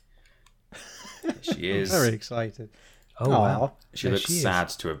safe. Here she is. Very excited. Oh, wow. She looks sad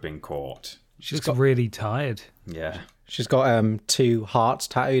to have been caught. She looks really tired. Yeah. She's got 2 hearts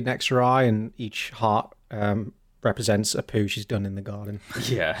tattooed next to her eye, and each heart represents a poo she's done in the garden.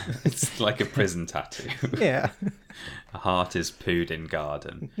 Yeah, it's like a prison tattoo. Yeah. A heart is pooed in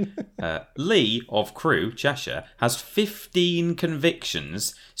garden. Lee of Crewe, Cheshire, has 15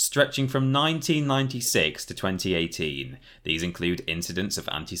 convictions stretching from 1996 to 2018. These include incidents of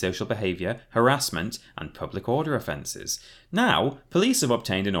antisocial behaviour, harassment, and public order offences. Now, police have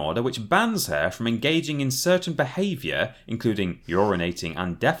obtained an order which bans her from engaging in certain behaviour, including urinating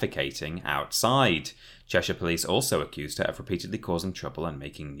and defecating, outside. Cheshire Police also accused her of repeatedly causing trouble and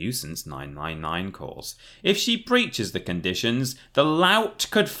making nuisance 999 calls. If she breaches the conditions, the lout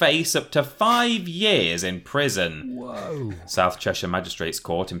could face up to 5 years in prison. Whoa. South Cheshire Magistrates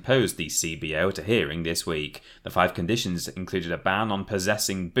Court imposed the CBO at a hearing this week. The 5 conditions included a ban on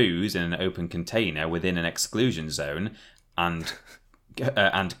possessing booze in an open container within an exclusion zone and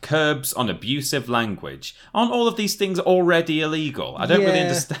curbs on abusive language. Aren't all of these things already illegal? I don't really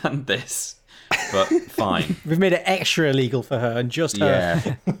understand this. But fine. We've made it extra illegal for her and just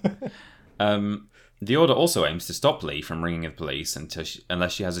her. Yeah. The order also aims to stop Lee from ringing the police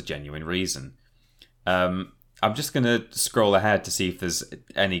unless she has a genuine reason. I'm just going to scroll ahead to see if there's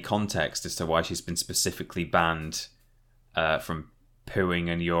any context as to why she's been specifically banned from pooing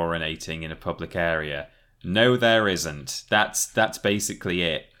and urinating in a public area. No, there isn't. That's basically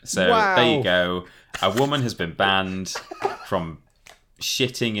it. So There you go. A woman has been banned from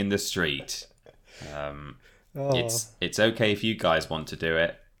shitting in the street. It's okay if you guys want to do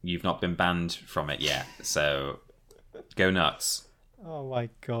it. You've not been banned from it yet, so go nuts. Oh my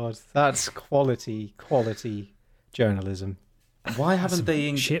god, that's quality journalism. Why haven't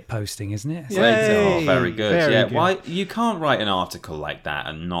they shit posting, isn't it? Oh, very good. Very yeah, good. why you can't write an article like that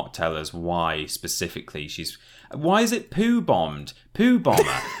and not tell us why specifically she's. Why is it poo bombed? Poo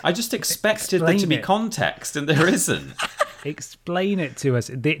bomber. I just expected there to be context, and there isn't. Explain it to us.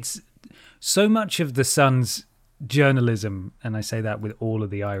 It's so much of the Sun's journalism, and I say that with all of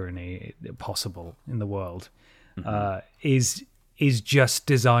the irony possible in the world, is just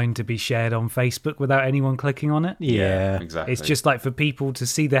designed to be shared on Facebook without anyone clicking on it. Yeah, exactly. It's just like for people to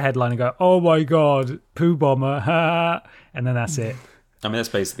see the headline and go, "Oh my god, poo bomber!" Ha! And then that's it. I mean, that's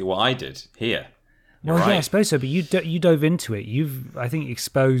basically what I did here. You're Well, right. yeah, I suppose so. But you dove into it. You've, I think,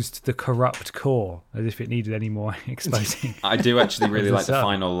 exposed the corrupt core as if it needed any more exposing. I do actually really like the up?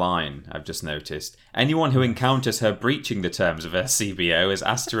 final line, I've just noticed. Anyone who encounters her breaching the terms of her CBO is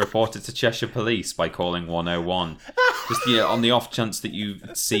asked to report it to Cheshire Police by calling 101. Just on the off chance that you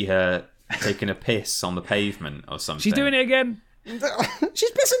see her taking a piss on the pavement or something. She's doing it again. She's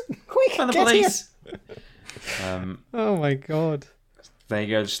pissing. Quick, Call the get police. here. Oh my god. There you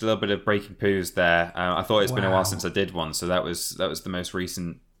go, just a little bit of breaking poos there. I thought it's been a while since I did one, so that was the most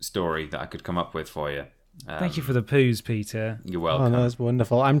recent story that I could come up with for you. Thank you for the poos, Peter. You're Oh welcome. no, that's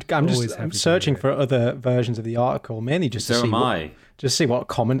wonderful. I'm searching for other versions of the article, mainly just to So see am I. just see what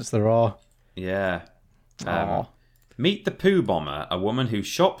comments there are. Yeah. Aw. Meet the poo bomber, a woman who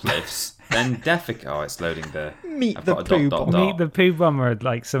shoplifts, then defecates. Oh, it's loading the. Meet I've the got a poo dot, bomber. Meet the poo bomber,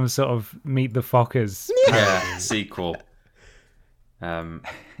 like some sort of Meet the Fockers. Yeah, sequel.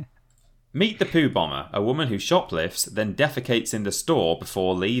 Meet the poo bomber, a woman who shoplifts, then defecates in the store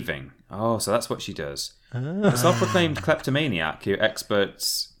before leaving. Oh, so that's what she does. A self-proclaimed kleptomaniac who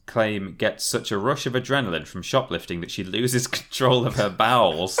experts claim gets such a rush of adrenaline from shoplifting that she loses control of her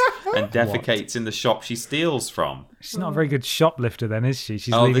bowels and defecates in the shop she steals from. She's not a very good shoplifter then, is she?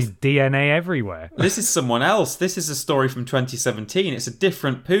 She's Oh, leaving DNA everywhere. This is someone else. This is a story from 2017. It's a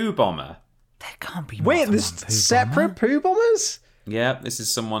different poo bomber. There can't be Wait, more than there's one poo separate bomber. poo bombers? Yeah, this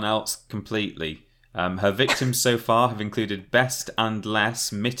is someone else completely. Her victims so far have included Best and Less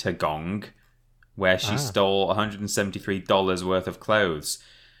Mittagong, where she stole $173 worth of clothes.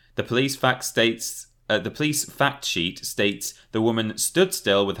 The police fact sheet states the woman stood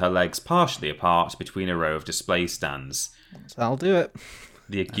still with her legs partially apart between a row of display stands. That'll do it.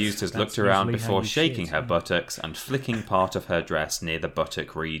 The accused has That's looked around usually how before you shaking shit, her yeah. buttocks and flicking part of her dress near the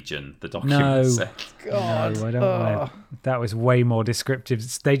buttock region, the No. document said. God. No, I don't want to. That was way more descriptive.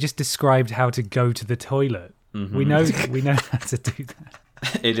 They just described how to go to the toilet. We know how to do that.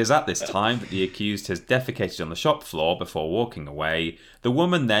 It is at this time that the accused has defecated on the shop floor before walking away. The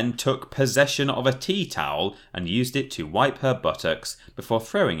woman then took possession of a tea towel and used it to wipe her buttocks before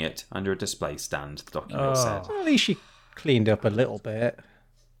throwing it under a display stand, the document said. Well, at least she cleaned up a little bit.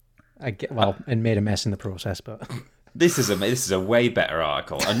 And made a mess in the process, but This is a way better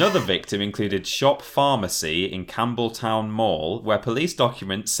article. Another victim included Shop Pharmacy in Campbelltown Mall, where police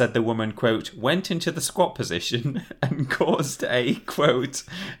documents said the woman, quote, went into the squat position and caused a, quote,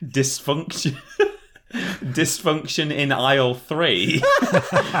 dysfunction. Dysfunction in aisle 3,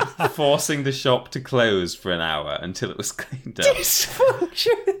 forcing the shop to close for an hour until it was cleaned up.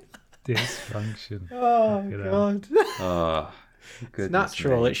 Dysfunction. Oh, God. Oh, It's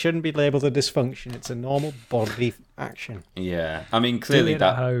natural. It shouldn't be labelled a dysfunction. It's a normal bodily action. Yeah, I mean, clearly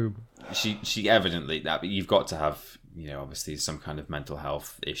at home. she evidently that, but you've got to have, obviously some kind of mental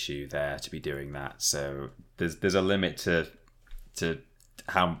health issue there to be doing that. So there's a limit to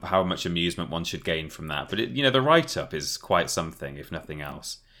how much amusement one should gain from that. But the write up is quite something, if nothing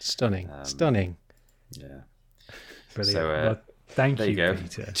else. Stunning. Yeah. Brilliant. So well, thank there you go.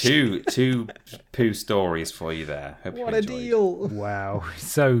 Peter. Two poo stories for you there. Hope you What a enjoyed. deal. Wow,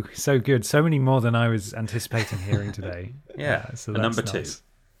 so good. So many more than I was anticipating hearing today. Yeah, so a that's number nice. 2.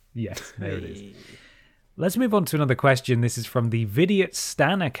 Yes, there it is. Let's move on to another question. This is from the Vidiot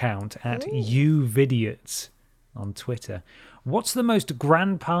Stan account at uvidiots on Twitter. What's the most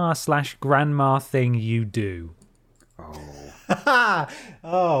grandpa/grandma thing you do? Oh,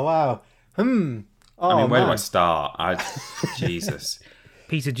 wow. Oh, I mean, where do I man. start? Jesus.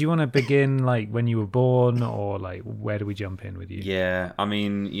 Peter, do you want to begin like when you were born, or like where do we jump in with you? Yeah, I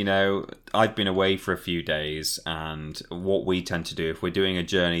mean, I've been away for a few days, and what we tend to do, if we're doing a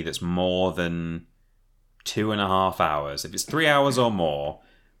journey that's more than 2.5 hours, if it's 3 hours or more,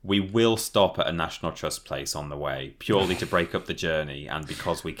 we will stop at a National Trust place on the way, purely to break up the journey and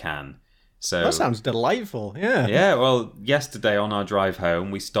because we can. So That sounds delightful. Yeah. yeah, well, yesterday on our drive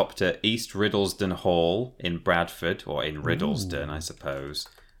home, we stopped at East Riddlesden Hall in Bradford, or in Riddlesden, I suppose,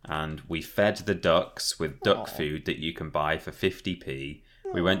 and we fed the ducks with duck food that you can buy for 50p.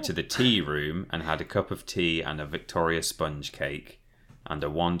 We went to the tea room and had a cup of tea and a Victoria sponge cake and a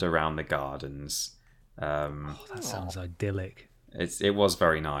wander around the gardens. That sounds idyllic. It was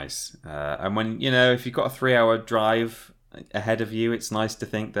very nice. And when, if you've got a 3-hour drive ahead of you, it's nice to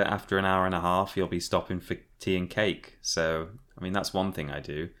think that after an hour and a half, you'll be stopping for tea and cake. So, I mean, that's one thing I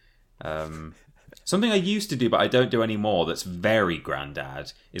do. Something I used to do, but I don't do anymore, that's very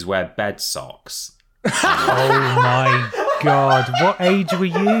granddad, is wear bed socks. Oh my God. What age were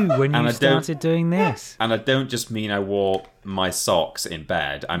you when And you I don't- started doing this? And I don't just mean I wore my socks in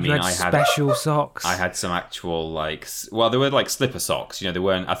bed. I mean, You had I had special socks. I had some actual they were like slipper socks. They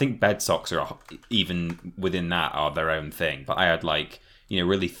weren't. I think bed socks are even within that are their own thing. But I had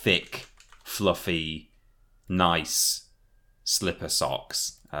really thick, fluffy, nice slipper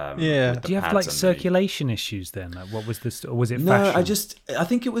socks. Yeah. with the Do you have pads like underneath. circulation issues then? Like, what was this? Or was it No, fashion? I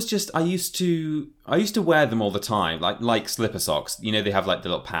think it was just I used to wear them all the time, like slipper socks. They have like the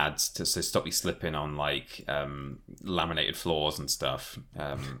little pads to stop you slipping on laminated floors and stuff.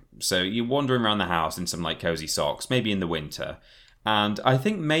 So you're wandering around the house in some like cozy socks, maybe in the winter. And I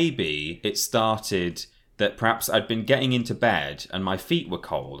think maybe it started that perhaps I'd been getting into bed and my feet were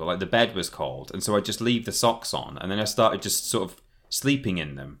cold, or like the bed was cold, and so I'd just leave the socks on, and then I started just sort of sleeping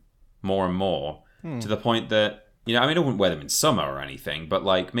in them more and more to the point that, I mean, I wouldn't wear them in summer or anything, but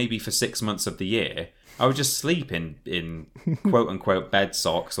like maybe for 6 months of the year, I would just sleep in quote unquote bed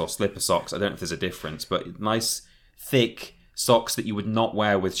socks or slipper socks. I don't know if there's a difference, but nice thick socks that you would not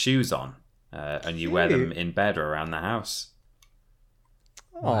wear with shoes on, and you wear them in bed or around the house.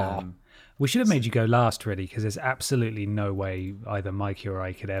 We should have made you go last, really, because there's absolutely no way either Mikey or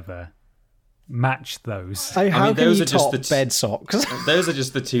I could ever match those. How can those you are just top the bed socks? Those are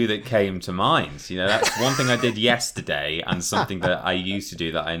just the two that came to mind. That's one thing I did yesterday, and something that I used to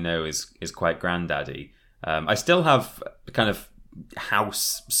do that I know is quite granddaddy. I still have kind of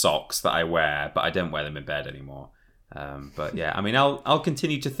house socks that I wear, but I don't wear them in bed anymore. But yeah, I mean, I'll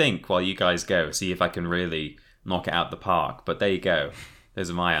continue to think while you guys go, see if I can really knock it out the park. But there you go. Those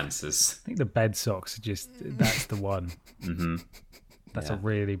are my answers. I think the bed socks are that's the one. Mm-hmm. That's a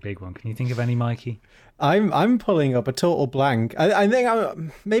really big one. Can you think of any, Mikey? I'm pulling up a total blank. I think I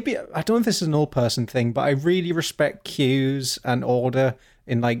don't know if this is an old person thing, but I really respect queues and order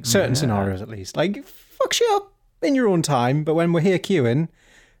in like certain scenarios at least. Like, fuck shit up in your own time, but when we're here queuing,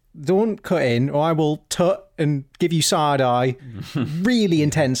 don't cut in or I will tut and give you side eye really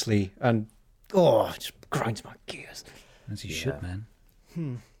intensely, and it just grinds my gears. As you should, man.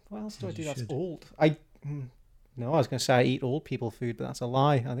 What else do I do that's old? No, I was going to say I eat old people food, but that's a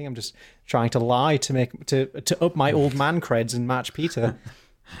lie. I think I'm just trying to lie to up my old man creds and match Peter.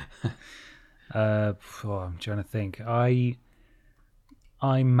 I'm trying to think. I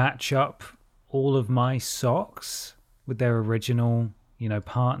match up all of my socks with their original,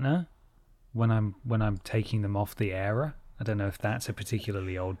 partner when I'm taking them off the era. I don't know if that's a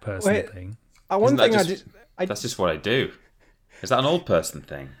particularly old person thing. One thing That's just what I do. Is that an old person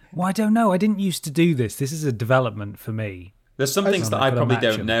thing? Well, I don't know. I didn't used to do this. This is a development for me. There's some things that I've I got to probably match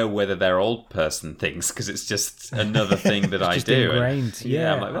don't them. know whether they're old person things because it's just another thing that I Just do. And, ingrained.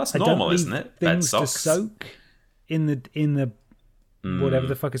 Yeah, I'm like, well, that's I don't normal, leave isn't it? Bed Things to socks. soak in the whatever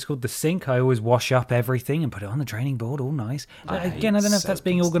the fuck it's called, the sink. I always wash up everything and put it on the draining board, all nice. But again, I don't know if that's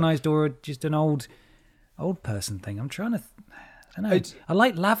being soaking stuff. organised or just an old person thing. I'm trying to. I don't know. I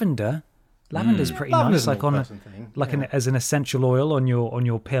like lavender. Lavender's pretty Lavender's nice, an like old on person thing, as an essential oil on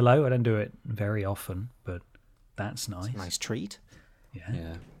your pillow. I don't do it very often, but that's nice. Nice treat.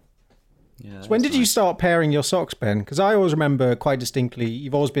 Yeah. Yeah. So when did you start pairing your socks, Ben? Because I always remember quite distinctly,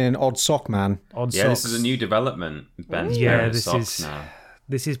 you've always been an odd sock man. Odd Yeah, socks. this is a new development. Ben's Yeah, wearing this socks is- now.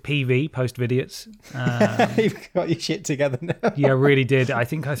 This is PV post Vidiots. You've got your shit together now. Yeah, I really did. I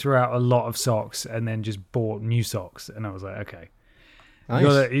think I threw out a lot of socks and then just bought new socks, and I was like, okay,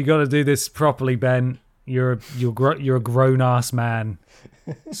 Nice. you got to do this properly, Ben. You're a grown ass man.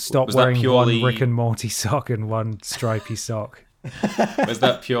 Stop Was that wearing purely- one Rick and Morty sock and one stripy sock. Was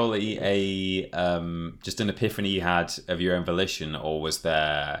that purely a just an epiphany you had of your own volition, or was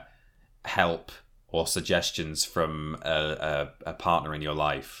there help or suggestions from a partner in your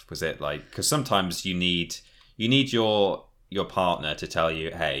life? Was it like, because sometimes you need your partner to tell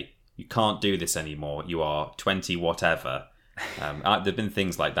you, hey, you can't do this anymore. You are 20 whatever. There've been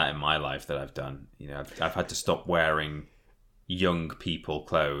things like that in my life that I've done. You know, I've had to stop wearing young people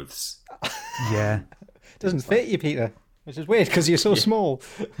clothes. Yeah, Doesn't fit you, Peter. Which is weird because you're so small.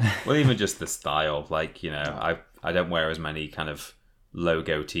 Well, even just the style, like, you know, I don't wear as many kind of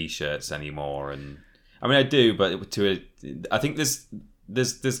logo T-shirts anymore, and I mean I do, but I think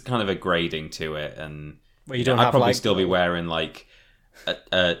there's kind of a grading to it, and Well, you don't I'd have, probably like- still be wearing like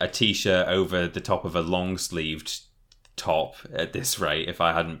a T-shirt over the top of a long-sleeved top at this rate if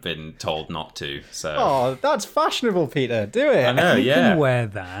I hadn't been told not to. So Oh, that's fashionable, Peter. Do it. I know, you yeah, can wear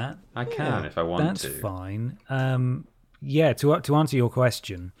that. I can if I want That's to. fine. Yeah, to answer your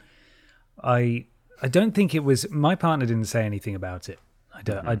question, I don't think it was my partner didn't say anything about it.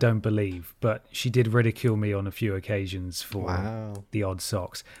 I don't believe, but she did ridicule me on a few occasions for Wow. the odd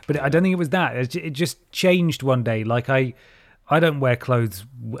socks. But I don't think it was that. It just changed one day. Like I don't wear clothes,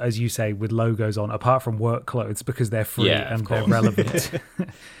 as you say, with logos on, apart from work clothes because they're free Yeah, of and they're course. relevant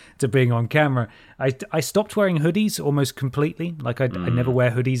to being on camera. I stopped wearing hoodies almost completely. Like I never wear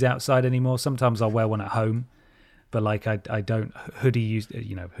hoodies outside anymore. Sometimes I'll wear one at home. But like I don't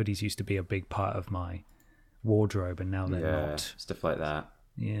hoodies used to be a big part of my wardrobe, and now they're Yeah, not. stuff like that.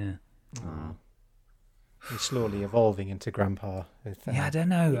 Yeah, You're slowly evolving into grandpa. With, yeah. I don't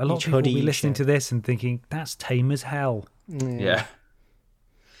know. A lot of each people will be hoodie, listening each to this and thinking that's tame as hell. Yeah.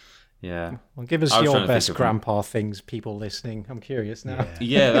 Yeah. Well, give us I was your trying to think best of- grandpa things, people listening. I'm curious now.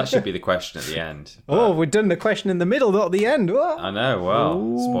 Yeah, that should be the question at the end. Oh, we've done the question in the middle, not at the end. Oh. I know,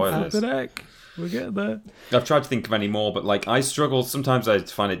 well, spoilers. heck, we'll get there. I've tried to think of any more, but like I struggle. Sometimes I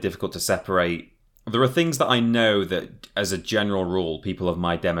find it difficult to separate. There are things that I know that, as a general rule, people of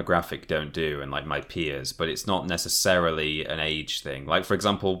my demographic don't do, and like my peers. But it's not necessarily an age thing. Like, for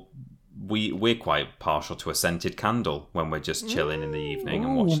example, we're quite partial to a scented candle when we're just chilling in the evening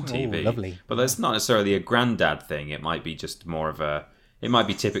and watching TV. lovely. But that's not necessarily a granddad thing. It might be just more of a. It might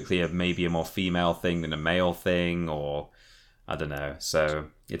be typically maybe a more female thing than a male thing, or I don't know. So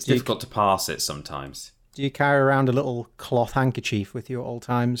it's difficult to parse it sometimes. Do you carry around a little cloth handkerchief with you at all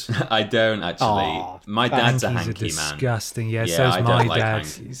times? I don't actually. Aw, My dad's a Hankies are hanky man. disgusting. Yeah, Yeah, so's I my don't like dad.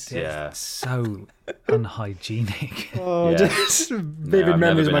 hankies. They're Yeah. so unhygienic. Oh, Yeah. just No, vivid I've never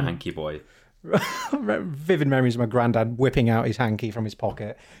memories been of a my hanky boy. vivid memories of my granddad whipping out his hanky from his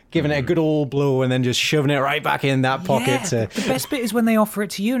pocket, giving it a good old blow, and then just shoving it right back in that pocket. Yeah, To, the best bit is when they offer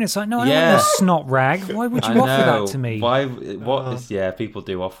it to you, and it's like, no, I don't Yeah. want a snot rag. Why would you I offer know. that to me? Why? What? Yeah, people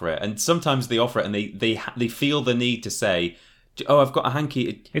do offer it, and sometimes they offer it, and they feel the need to say, "Oh, I've got a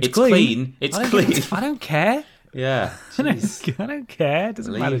hanky. It's clean. It's I don't clean." give- I don't care. Yeah. I don't care. It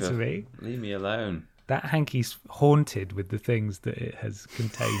doesn't matter to me. Leave me alone. That hanky's haunted with the things that it has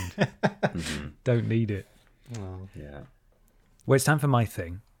contained. Don't need it. Yeah. Well, it's time for my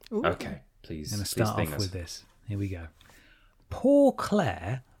thing. Okay. Please. I'm going to please start sting off us. with this. Here we go. Poor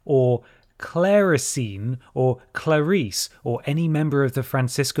Claire, or Claricine, or Clarice, or any member of the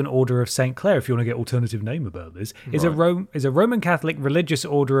Franciscan Order of St. Clair, if you want to get alternative name about this, is a Roman Catholic religious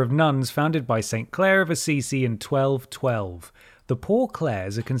order of nuns founded by St. Clare of Assisi in 1212. The Poor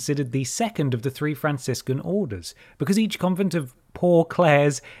Clares are considered the second of the three Franciscan orders, because each convent of Poor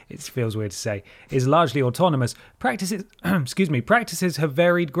Clares, it feels weird to say, is largely autonomous. Practices have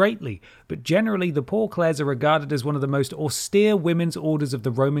varied greatly, but generally the Poor Clares are regarded as one of the most austere women's orders of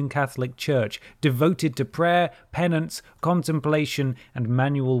the Roman Catholic Church, devoted to prayer, penance, contemplation, and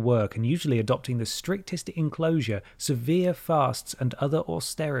manual work, and usually adopting the strictest enclosure, severe fasts, and other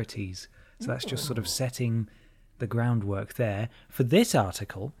austerities. So that's just sort of setting the groundwork there. For this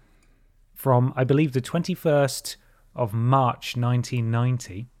article, from, I believe, the 21st of March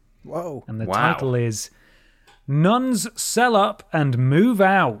 1990. Whoa. And the title is Nuns Sell Up and Move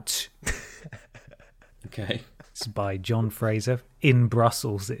Out. Okay. It's by John Fraser. In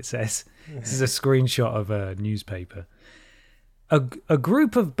Brussels, it says. This is a screenshot of a newspaper. A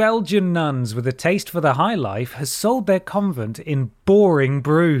group of Belgian nuns with a taste for the high life has sold their convent in boring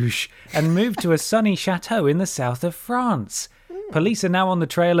Bruges and moved to a sunny chateau in the south of France. Police are now on the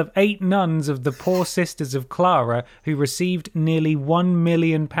trail of 8 nuns of the Poor Sisters of Clara who received nearly £1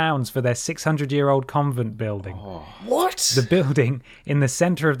 million for their 600-year-old convent building. Oh. What? The building, in the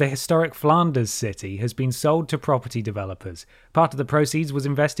centre of the historic Flanders city, has been sold to property developers. Part of the proceeds was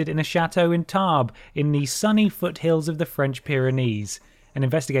invested in a chateau in Tarbes, in the sunny foothills of the French Pyrenees. An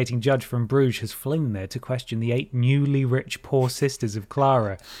investigating judge from Bruges has flown there to question the 8 newly rich Poor Sisters of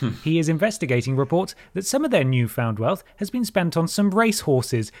Clara. He is investigating reports that some of their newfound wealth has been spent on some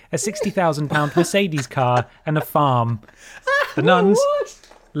racehorses, a £60,000 Mercedes car, and a farm. The nuns,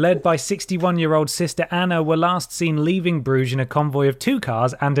 led by 61-year-old Sister Anna, were last seen leaving Bruges in a convoy of 2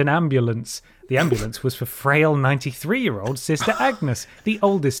 cars and an ambulance. The ambulance was for frail 93-year-old Sister Agnes, the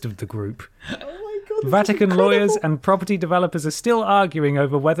oldest of the group. Vatican lawyers and property developers are still arguing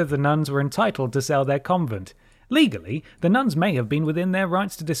over whether the nuns were entitled to sell their convent. Legally, the nuns may have been within their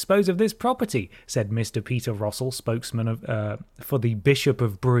rights to dispose of this property, said Mr. Peter Rossell, spokesman for the Bishop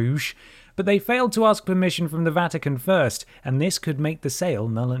of Bruges. But they failed to ask permission from the Vatican first, and this could make the sale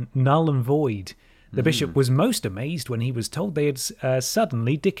null and void. The bishop was most amazed when he was told they had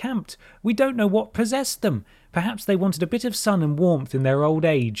suddenly decamped. We don't know what possessed them. Perhaps they wanted a bit of sun and warmth in their old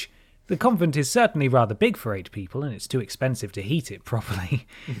age. The convent is certainly rather big for 8 people, and it's too expensive to heat it properly.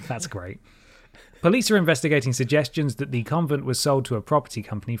 That's great. Police are investigating suggestions that the convent was sold to a property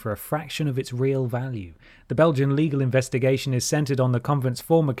company for a fraction of its real value. The Belgian legal investigation is centred on the convent's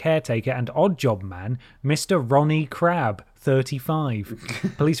former caretaker and odd-job man, Mr. Ronnie Crabbe,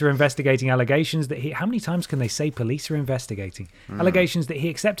 35. Police are investigating allegations that he... How many times can they say police are investigating? Allegations that he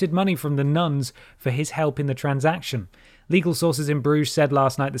accepted money from the nuns for his help in the transaction. Legal sources in Bruges said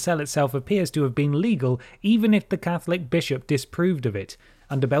last night the sale itself appears to have been legal, even if the Catholic bishop disapproved of it.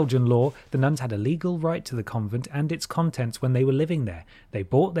 Under Belgian law, the nuns had a legal right to the convent and its contents when they were living there. They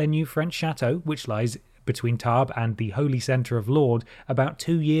bought their new French chateau, which lies between Tarbes and the Holy Centre of Lourdes, about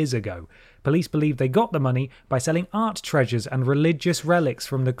 2 years ago. Police believe they got the money by selling art treasures and religious relics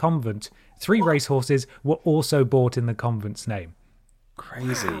from the convent. 3 racehorses were also bought in the convent's name.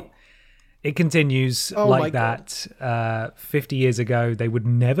 Crazy. Wow. It continues like that. 50 years ago, they would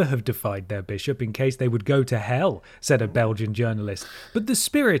never have defied their bishop in case they would go to hell, said a Belgian journalist. But the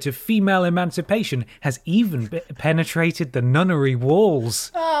spirit of female emancipation has even penetrated the nunnery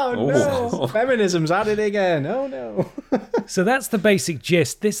walls. Oh, no. Feminism's at it again. Oh, no. So that's the basic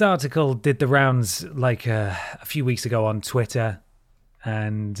gist. This article did the rounds like a few weeks ago on Twitter.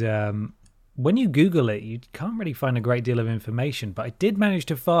 And... when you Google it, you can't really find a great deal of information, but I did manage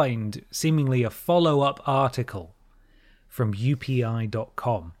to find seemingly a follow-up article from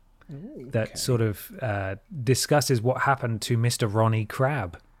UPI.com that sort of discusses what happened to Mr. Ronnie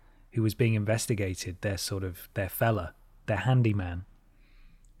Crabbe, who was being investigated, their fella, their handyman.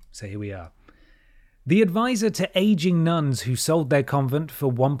 So here we are. The advisor to aging nuns who sold their convent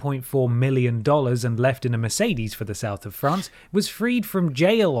for $1.4 million and left in a Mercedes for the south of France was freed from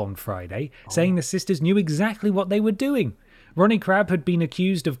jail on Friday, saying the sisters knew exactly what they were doing. Ronnie Crabbe had been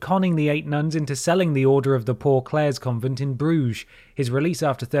accused of conning the 8 nuns into selling the Order of the Poor Clares convent in Bruges. His release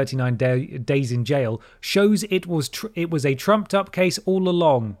after 39 days in jail shows it was a trumped-up case all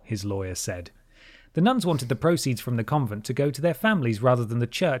along, his lawyer said. The nuns wanted the proceeds from the convent to go to their families rather than the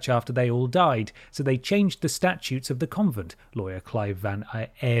church after they all died, so they changed the statutes of the convent, lawyer Clive van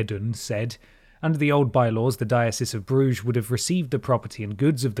Aerden said. Under the old bylaws, the Diocese of Bruges would have received the property and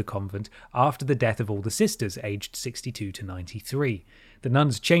goods of the convent after the death of all the sisters, aged 62 to 93. The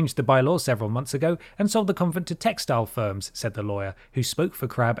nuns changed the bylaws several months ago and sold the convent to textile firms, said the lawyer, who spoke for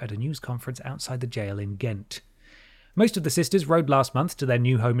Crabbe at a news conference outside the jail in Ghent. Most of the sisters rode last month to their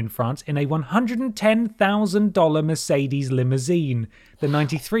new home in France in a $110,000 Mercedes limousine. The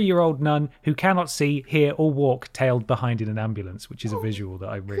 93-year-old nun, who cannot see, hear or walk, tailed behind in an ambulance, which is a visual that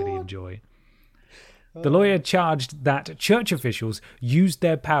I really enjoy. The lawyer charged that church officials used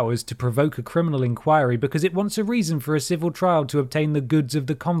their powers to provoke a criminal inquiry because it wants a reason for a civil trial to obtain the goods of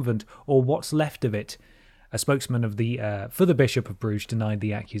the convent or what's left of it. A spokesman for the Bishop of Bruges denied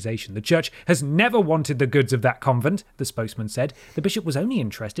the accusation. The church has never wanted the goods of that convent, the spokesman said. The bishop was only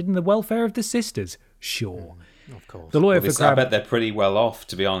interested in the welfare of the sisters. Sure. Of course. The lawyer for I Crabbe... bet they're pretty well off,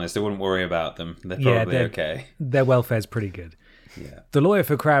 to be honest. I wouldn't worry about them. They're probably okay. Their welfare's pretty good. Yeah. The lawyer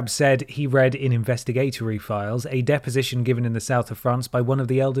for Crabbe said he read in investigatory files a deposition given in the south of France by one of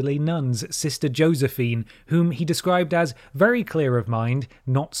the elderly nuns, Sister Josephine, whom he described as very clear of mind,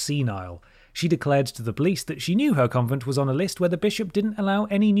 not senile. She declared to the police that she knew her convent was on a list where the bishop didn't allow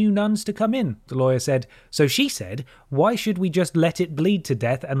any new nuns to come in. The lawyer said, so she said, why should we just let it bleed to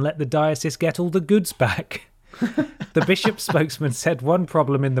death and let the diocese get all the goods back? The bishop's spokesman said one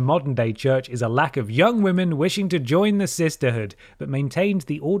problem in the modern-day church is a lack of young women wishing to join the sisterhood, but maintained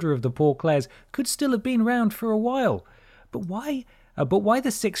the Order of the Poor Clares could still have been around for a while. But why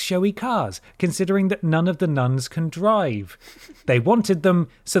the 6 showy cars, considering that none of the nuns can drive? They wanted them,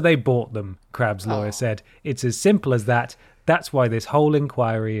 so they bought them, Crabbe's lawyer said. It's as simple as that. That's why this whole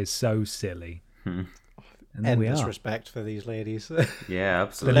inquiry is so silly. And there we Endless are. respect for these ladies. Yeah, The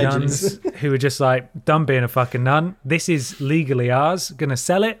absolutely. nuns who are just like, done being a fucking nun. This is legally ours. Gonna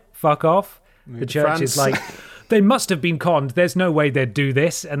sell it. Fuck off. The to church is France. like, they must have been conned. There's no way they'd do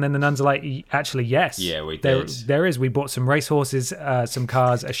this. And then the nuns are like, actually, yes. Yeah, we There- did. There is. We bought some racehorses, some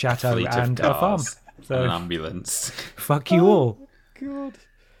cars, a chateau, Fleet of and a farm. cars So and an ambulance. fuck you all. God.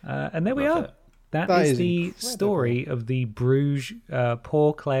 And there we Love are. it. That That is is the incredible. story of the Bruges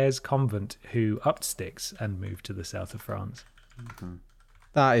Poor Clares convent who upped sticks and moved to the south of France.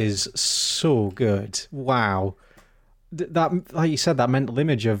 That is so good. Wow. That, like you said, that mental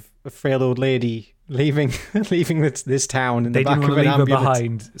image of a frail old lady leaving this town in They the back didn't of want to an leave her ambulance.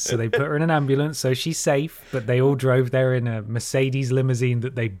 behind, so they put her in an ambulance so she's safe, but they all drove there in a Mercedes limousine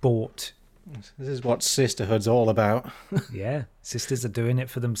that they bought. This is what sisterhood's all about. Yeah, sisters are doing it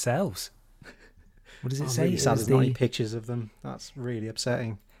for themselves. What does it I'm say? really It sad was there's not any pictures of them. That's really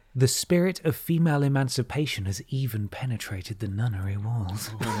upsetting. the spirit of female emancipation has even penetrated the nunnery walls.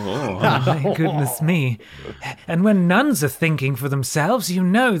 Oh. My goodness me. And when nuns are thinking for themselves, you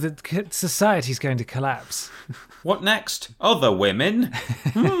know that society's going to collapse. What next? Other women?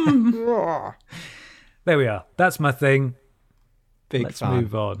 There we are. That's my thing. Big Let's fan.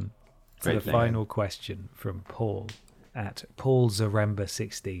 move on to Great the thing. final question from Paul at Paul Zaremba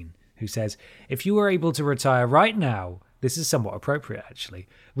 16, who says, if you were able to retire right now, this is somewhat appropriate actually,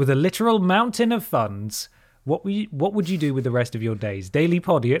 with a literal mountain of funds, what would you do with the rest of your days? Daily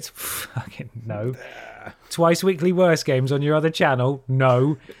podiots? Fucking no. Twice weekly worse games on your other channel?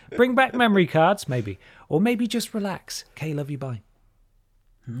 No. Bring back memory cards? Maybe. Or maybe just relax. K, love you, bye.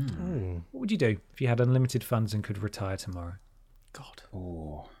 What would you do if you had unlimited funds and could retire tomorrow? God.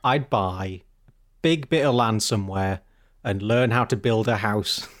 Oh. I'd buy a big bit of land somewhere and learn how to build a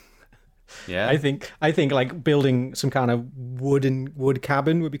house. Yeah. I think like building some kind of wood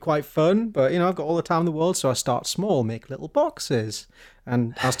cabin would be quite fun, but I've got all the time in the world, so I start small, make little boxes,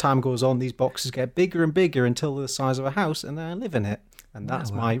 and as time goes on, these boxes get bigger and bigger until they're the size of a house, and then I live in it, and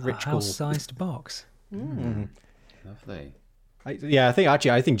that's my rich goal. house-sized box. Lovely. I think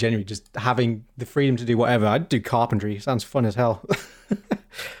genuinely just having the freedom to do whatever. I'd do carpentry. Sounds fun as hell.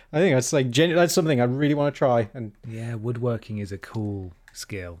 I think that's that's something I really want to try. And Yeah, woodworking is a cool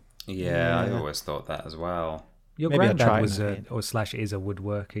skill. Yeah, I always thought that as well. Your Maybe I'll try granddad it was is a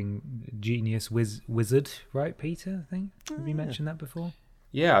woodworking genius wizard, right, Peter? I think have you mentioned that before?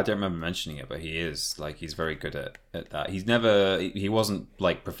 Yeah, I don't remember mentioning it, but he is he's very good at that. He wasn't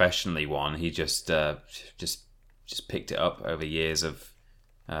like professionally one. He just picked it up over years of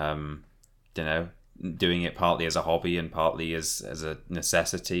doing it partly as a hobby and partly as a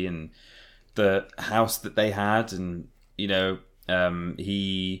necessity. And the house that they had, and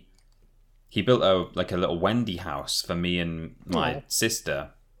he built a little Wendy house for me and my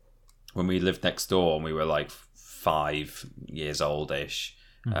sister when we lived next door, and we were like 5 years old-ish.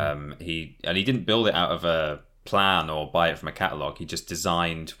 He didn't build it out of a plan or buy it from a catalogue. He just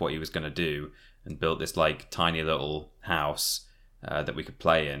designed what he was going to do and built this like tiny little house that we could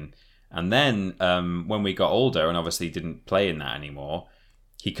play in. And then when we got older and obviously didn't play in that anymore,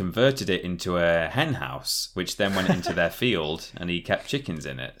 he converted it into a hen house, which then went into their field, and he kept chickens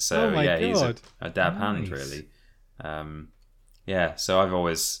in it. So Oh my he's God. a dab hand, Nice. really. So I've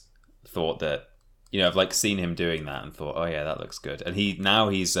always thought that, I've like seen him doing that and thought, oh yeah, that looks good. And he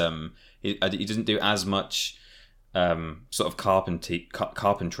doesn't do as much sort of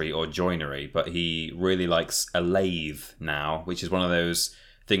carpentry or joinery, but he really likes a lathe now, which is one of those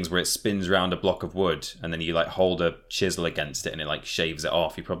things where it spins around a block of wood and then you like hold a chisel against it and it like shaves it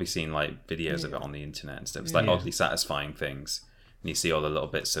off. You've probably seen like videos of it on the internet and stuff. It's like oddly satisfying things. And you see all the little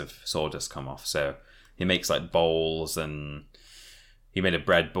bits of sawdust come off. So he makes like bowls, and he made a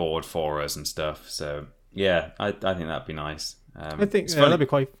breadboard for us and stuff. So yeah, I think that'd be nice. I think that'd be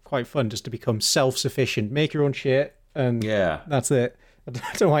quite fun, just to become self-sufficient, make your own shit, and that's it. I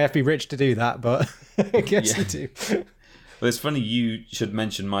don't know why you have to be rich to do that, but I guess you do. Well, it's funny you should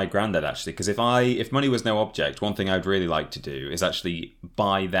mention my granddad, actually, because if money was no object, one thing I'd really like to do is actually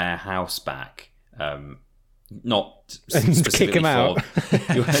buy their house back. Not specifically kick him out.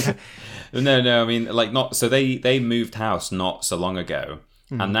 No, I mean, like, not. So they moved house not so long ago,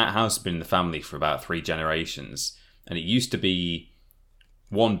 and that house has been in the family for about 3 generations. And it used to be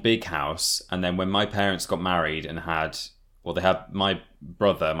one big house, and then when my parents got married and they had my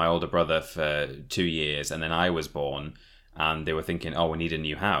older brother for 2 years, and then I was born. And they were thinking, we need a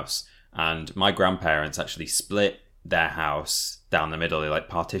new house. And my grandparents actually split their house down the middle. They like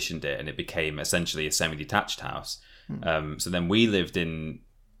partitioned it, and it became essentially a semi-detached house. So then we lived in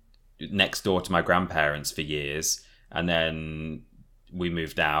next door to my grandparents for years, and then we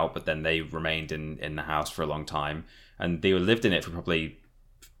moved out, but then they remained in the house for a long time, and they lived in it for probably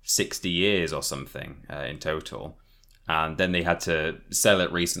 60 years or something in total. And then they had to sell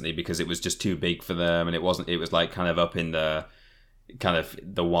it recently because it was just too big for them, and it was like kind of up in the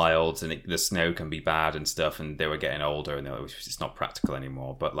wilds, and the snow can be bad and stuff, and they were getting older, and it's not practical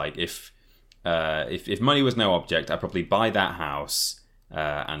anymore. But like if money was no object, I'd probably buy that house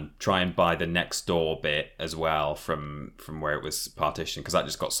and try and buy the next door bit as well from where it was partitioned, because that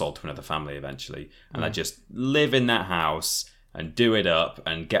just got sold to another family eventually, and I'd just live in that house and do it up,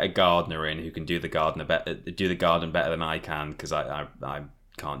 and get a gardener in who can do the garden better than I can, because I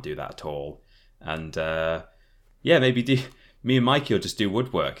can't do that at all. And maybe me and Mikey will just do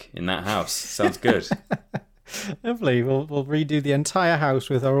woodwork in that house. Sounds good. Lovely. We'll redo the entire house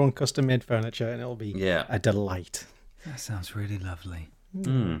with our own custom made furniture, and it'll be a delight. That sounds really lovely.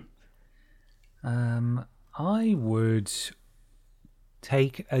 I would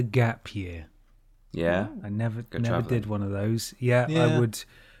take a gap year. Yeah, I never did one of those. I would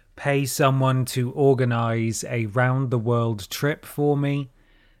pay someone to organise a round the world trip for me,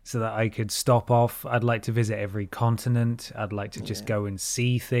 so that I could stop off. I'd like to visit every continent. I'd like to just go and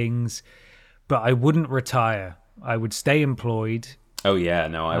see things, but I wouldn't retire. I would stay employed. Oh yeah,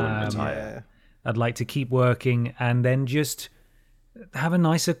 no, I wouldn't retire. I'd like to keep working and then just have a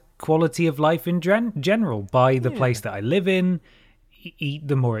nicer quality of life in general. Buy the place that I live in. Eat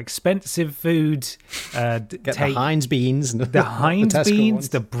the more expensive food. Get the Heinz beans. The Heinz beans,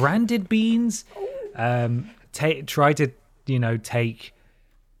 the branded beans. Try to, take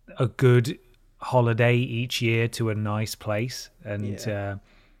a good holiday each year to a nice place, and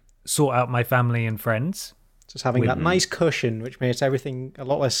sort out my family and friends. Just having that nice cushion, which makes everything a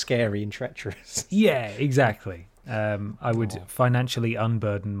lot less scary and treacherous. Yeah, exactly. I would financially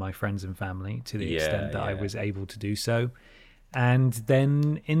unburden my friends and family to the extent that I was able to do so. And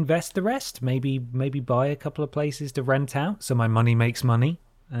then invest the rest. Maybe buy a couple of places to rent out so my money makes money,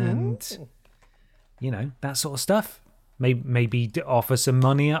 and that sort of stuff. Maybe offer some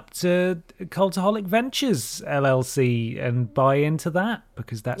money up to Cultaholic Ventures LLC and buy into that,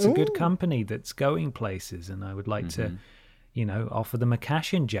 because that's a good company that's going places, and I would like to, offer them a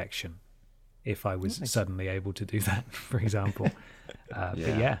cash injection if I was suddenly able to do that, for example. But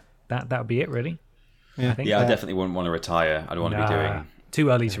that would be it, really. Yeah, I definitely wouldn't want to retire. I don't want to be doing... Too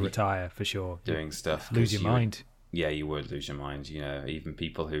early to retire, for sure. Doing stuff. Lose your mind. You would lose your mind. Even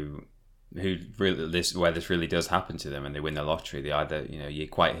people who really where this really does happen to them and they win the lottery, they either,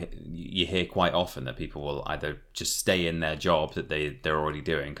 you hear quite often that people will either just stay in their job that they're already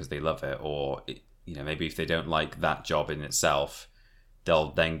doing because they love it, or, maybe if they don't like that job in itself,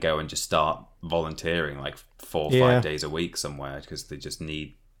 they'll then go and just start volunteering like 4 or 5 days a week somewhere because they just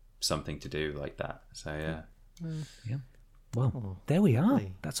need something to do like that. So well, there we are.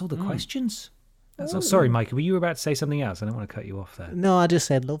 That's all the questions. Sorry, Mike, were you about to say something else? I don't want to cut you off there. No, I just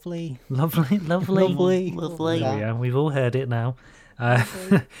said lovely. Lovely. Yeah, we've all heard it now.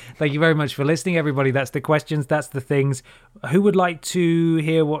 Thank you very much for listening, everybody. That's the questions. That's the things. Who would like to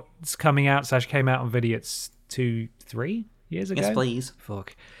hear what's coming out / came out on video 2-3 years ago? Yes, please.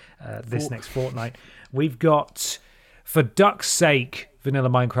 This next fortnight. We've got, for duck's sake, Vanilla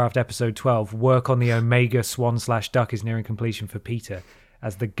Minecraft episode 12, work on the Omega Swan/Duck is nearing completion for Peter,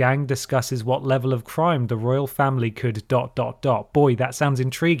 as the gang discusses what level of crime the royal family could ... Boy, that sounds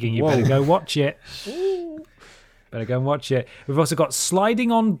intriguing. You better go watch it. Better go and watch it. We've also got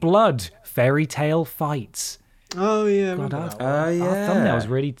Sliding on Blood, Fairy Tale Fights. Oh yeah. God, remember that our one. thumbnails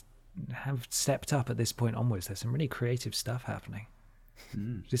really have stepped up at this point onwards. There's some really creative stuff happening.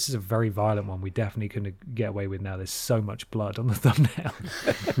 This is a very violent one. We definitely couldn't get away with now. There's so much blood on the thumbnail.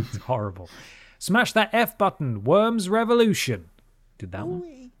 It's horrible. Smash that F button. Worms Revolution. Did that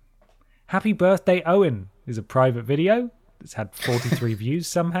one. Happy Birthday Owen is a private video. It's had 43 views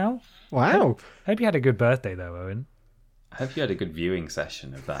somehow. Wow. Hope you had a good birthday though, Owen. I hope you had a good viewing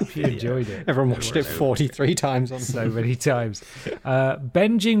session of that You video. enjoyed it. Everyone watched it 43 times on So many times.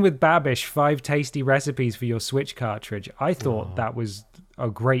 Binging with Babish, 5 tasty recipes for your Switch cartridge. I thought that was a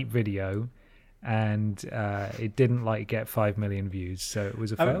great video, and it didn't get 5 million views, so it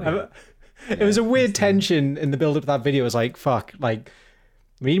was a failure. It was a weird tension in the build-up to that video. It was like, fuck, like,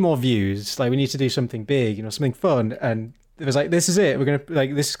 we need more views. Like, we need to do something big, something fun. And it was like, this is it. We're going to,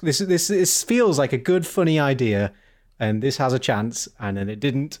 like, this feels like a good, funny idea. And this has a chance. And then it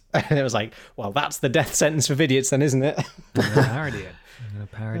didn't. And it was like, well, that's the death sentence for Vidiots then, isn't it? Parody it. I'm gonna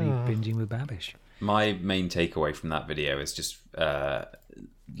parody Binging with Babish. My main takeaway from that video is just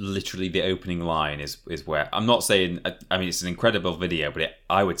literally the opening line is where I'm not saying, I mean, it's an incredible video, but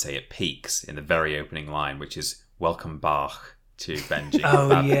I would say it peaks in the very opening line, which is "Welcome Bach" to Benji.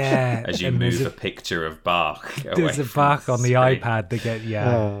 Yeah, as you and move a picture of Bach. There's a Bach on the screen. iPad that get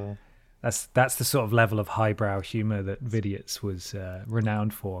That's the sort of level of highbrow humor that Vidiots was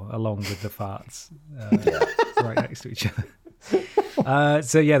renowned for, along with the farts right next to each other.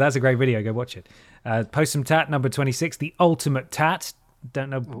 So yeah, that's a great video. Go watch it. Post Some Tat number 26, the ultimate tat.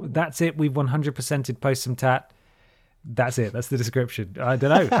 Don't know. That's it. We've 100%ed Post Some Tat. That's it. That's the description. I don't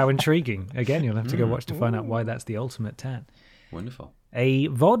know. How intriguing. Again, you'll have to go watch to find out why that's the ultimate tat. Wonderful. A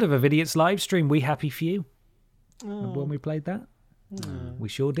VOD of a Vidiots live stream. We happy for you. Remember when we played that? We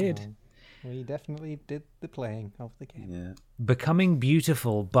sure did. We definitely did the playing of the game. Yeah. Becoming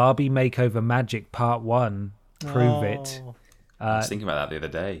Beautiful, Barbie Makeover Magic Part 1. Prove it. I was thinking about that the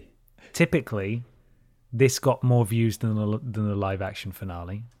other day. Typically, this got more views than the live action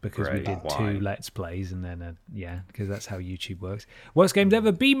finale because we Great. did Why? 2 Let's Plays and then, because that's how YouTube works. Worst games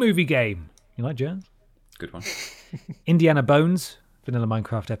ever, B-movie game. You like Jones? Good one. Indiana Bones, Vanilla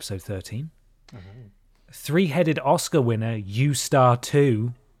Minecraft Episode 13. 3-headed Oscar winner, U-Star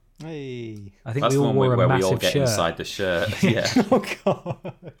 2. Hey. I think That's we the all one wore where a we all massive get shirt. inside the shirt. Yeah. Oh,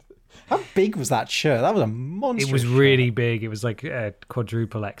 God. How big was that shirt? That was a monster. It was really big. It was like a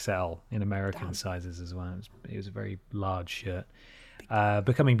quadruple XL in American sizes as well. It was a very large shirt.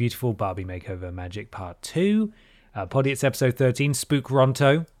 Becoming Beautiful, Barbie Makeover Magic Part 2. Podiots Episode 13, Spook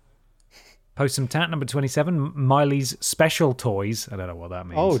Ronto. Post Some Tat number 27, Miley's Special Toys. I don't know what that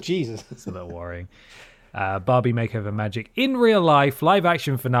means. Oh, Jesus. It's a little worrying. Barbie Makeover Magic in real life, live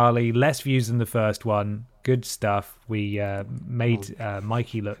action finale, less views than the first one. Good stuff. We made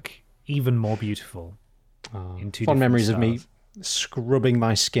Mikey look even more beautiful in 2 Fond different memories of styles. me scrubbing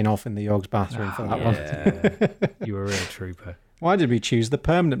my skin off in the Yogg's bathroom for that one. Yeah. You were a real trooper. Why did we choose the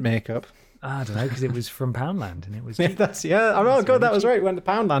permanent makeup? I don't know, because it was from Poundland and it was Yeah, cheap. oh God, that was right. We went to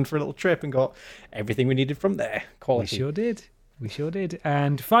Poundland for a little trip and got everything we needed from there. We Quality. sure did. We sure did.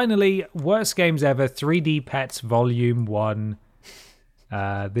 And finally, Worst Games Ever, 3D Pets Volume 1.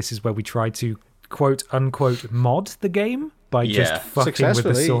 This is where we try to quote-unquote mod the game by just fucking with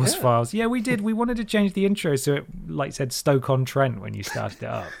the Successfully, source yeah. files. Yeah, we did. We wanted to change the intro so it, like, said Stoke-on-Trent when you started it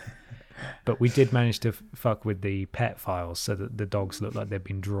up. But we did manage to fuck with the pet files so that the dogs look like they've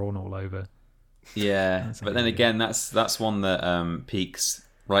been drawn all over. Yeah, but then again, that's one that peaks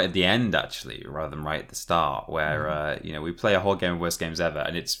right at the end, actually, rather than right at the start, where we play a whole game of Worst Games Ever,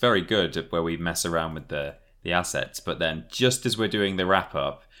 and it's very good at where we mess around with the assets. But then, just as we're doing the wrap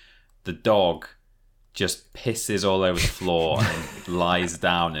up, the dog just pisses all over the floor and lies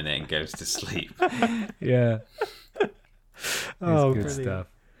down in it and goes to sleep. Yeah. Oh, Good brilliant. stuff.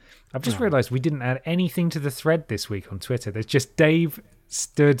 I've just realised we didn't add anything to the thread this week on Twitter. There's just Dave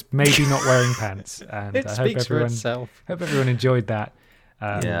stood maybe not wearing pants, and It I speaks for itself. hope everyone enjoyed that.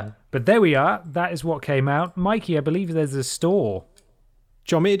 Yeah. But there we are. That is what came out. Mikey, I believe there's a store.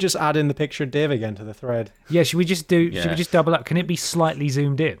 Do you want me to just add in the picture of Dave again to the thread? Yeah, should we just do? Yeah. Should we just double up? Can it be slightly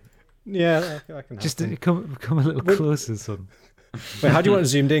zoomed in? Yeah, I can. Just come a little closer, son. Wait, how do you want it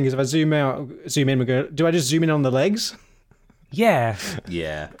zoomed in? Because if I zoom in, we go. Do I just zoom in on the legs? Yeah,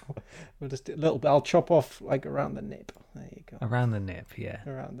 Yeah. We'll just do a little bit. I'll chop off like around the nip. There you go. around the nip. Yeah,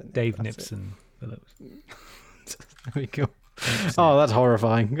 Around the nip. Dave that's Nips it. and Phillips. There we go. Oh, that's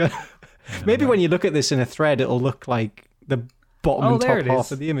horrifying. Maybe when you look at this in a thread, it'll look like the bottom Oh, and there top it half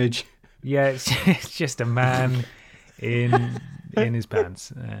is. of the image. Yeah, it's just a man in his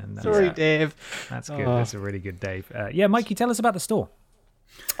pants, and that's, Sorry, Dave. that's good. Oh. That's a really good Dave. Yeah, Mikey, tell us about the store.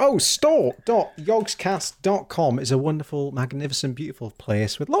 Oh, store.yogscast.com is a wonderful, magnificent, beautiful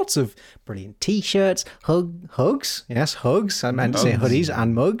place with lots of brilliant t-shirts, hugs. Yes, hugs. I meant to say hoodies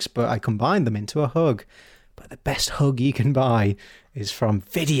and mugs, but I combined them into a hug. But the best hug you can buy is from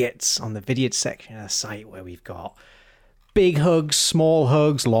Vidiots on the Vidiots section of the site, where we've got big hugs, small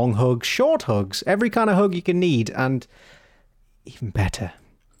hugs, long hugs, short hugs, every kind of hug you can need. And even better,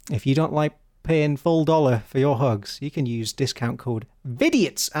 if you don't like paying full dollar for your hugs, you can use discount code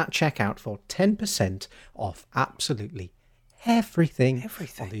VIDIOTS at checkout for 10% off absolutely everything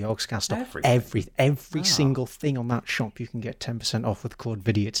on the Yogscast store. Every single thing on that shop, you can get 10% off with code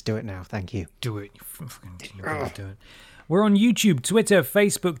VIDIOTS. Do it now. Thank you. Do it. You gotta do it. We're on YouTube, Twitter,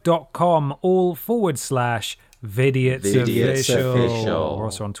 Facebook.com, all /Vidiots Official. We're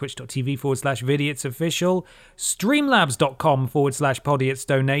also on twitch.tv /Vidiots Official. Streamlabs.com /Podiots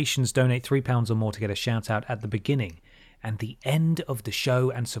Donations. Donate £3 or more to get a shout out at the beginning and the end of the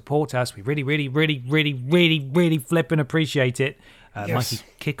show and support us. We really, really, really, really, really, really flippin' appreciate it. Mikey,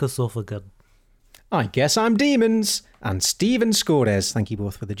 kick us off again. I guess I'm Demons and Steven Scores. Thank you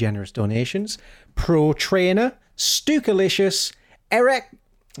both for the generous donations. Pro Trainer, Stukalicious, Eric.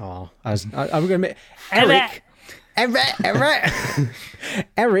 Oh, I'm going to make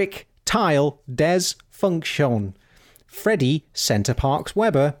Eric, Tile, Des, Function, Freddie, Centre Parks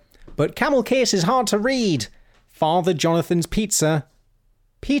Weber, but Camel Case is hard to read. Father Jonathan's Pizza,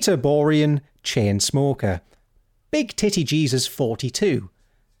 Peter Borean, Chain Smoker, Big Titty Jesus 42,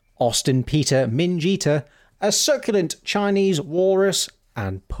 Austin Peter Minjita, A Succulent Chinese Walrus,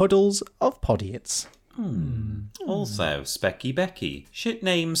 and Puddles of Podiots. Also, Specky Becky, Shit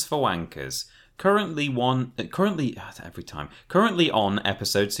Names for Wankers. Currently on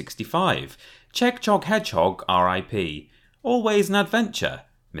episode 65. Chegchog Hedgehog, R.I.P. Always an Adventure.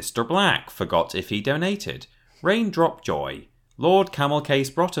 Mr. Black forgot if he donated. Raindrop Joy. Lord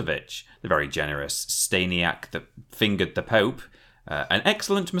Camelcase Brotovich. The very generous Staniac that fingered the Pope. An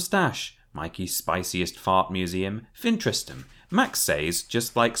excellent moustache. Mikey's Spiciest Fart Museum. Fintristram. Max says,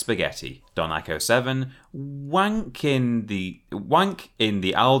 just like spaghetti. Don Echo 7, wank in the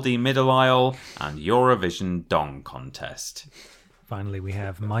Aldi middle aisle, and Eurovision Dong contest. Finally, we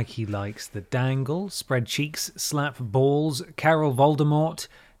have Mikey likes the dangle, spread cheeks, slap balls, Carol Voldemort,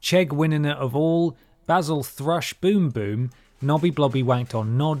 Chegg winner of all, Basil Thrush Boom Boom, Nobby Blobby wanked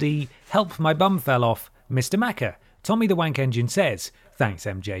on Noddy, help my bum fell off, Mr. Macca, Tommy the Wank Engine says, thanks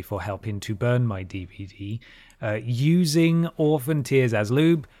MJ for helping to burn my DVD. Using Orphan Tears as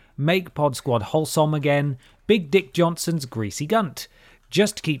lube, make Pod Squad wholesome again, Big Dick Johnson's Greasy Gunt,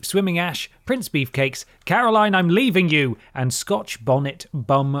 Just Keep Swimming Ash, Prince Beefcakes, Caroline I'm Leaving You, and Scotch Bonnet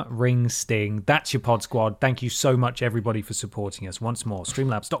Bum Ring Sting. That's your Pod Squad. Thank you so much everybody for supporting us. Once more,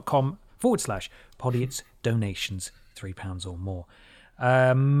 streamlabs.com /Podiots donations, £3 or more.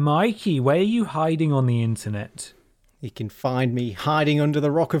 Mikey, where are you hiding on the internet? You can find me hiding under the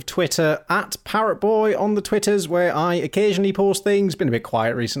rock of Twitter at Parrotboy on the Twitters, where I occasionally post things. Been a bit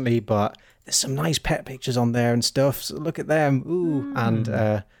quiet recently, but there's some nice pet pictures on there and stuff. So look at them. Ooh. And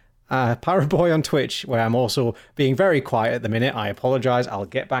Parrotboy on Twitch, where I'm also being very quiet at the minute. I apologise. I'll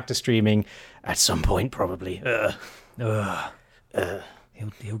get back to streaming at some point, probably. He'll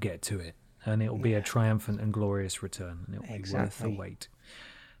get to it, and it'll be a triumphant and glorious return, and it'll be worth the wait.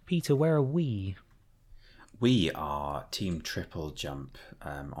 Peter, where are we? We are Team Triple Jump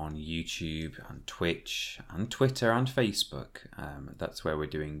on YouTube, and Twitch, and Twitter, and Facebook. That's where we're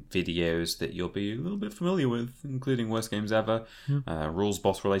doing videos that you'll be a little bit familiar with, including Worst Games Ever, Rules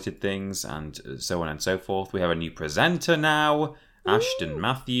Boss related things, and so on and so forth. We have a new presenter now, Ashton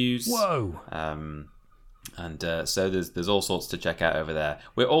Matthews. Whoa! So there's all sorts to check out over there.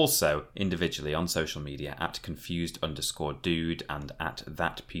 We're also individually on social media at confused_dude and at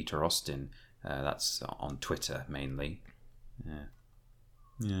that Peter Austin. That's on Twitter mainly.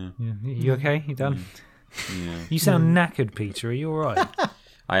 Yeah. You okay? You done? Yeah. You sound knackered, Peter. Are you all right?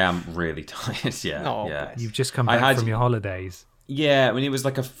 I am really tired. Yeah. Oh, yeah. You've just come back from your holidays. Yeah. I mean, it was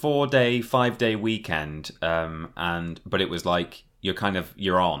like a 5-day weekend. But it was like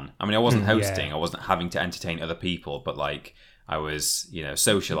you're on. I mean, I wasn't hosting. Yeah. I wasn't having to entertain other people, but like I was,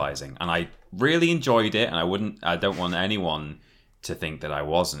 socializing, and I really enjoyed it. And I don't want anyone to think that I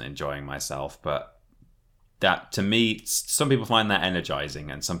wasn't enjoying myself, but that to me, some people find that energizing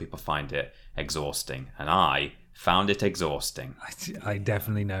and some people find it exhausting, and I found it exhausting. I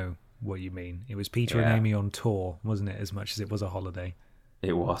definitely know what you mean. It was Peter and Amy on tour, wasn't it, as much as it was a holiday?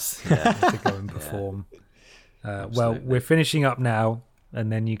 It was, yeah. To go and perform. Well, we're finishing up now.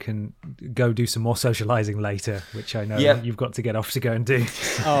 and then you can go do some more socializing later, which I know you've got to get off to go and do.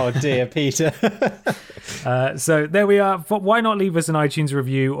 Oh dear, Peter. So there we are. Why not leave us an iTunes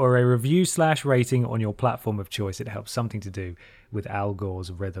review or a review/rating on your platform of choice? It helps something to do with Al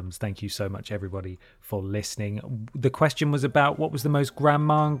Gore's rhythms. Thank you so much, everybody, for listening. The question was about what was the most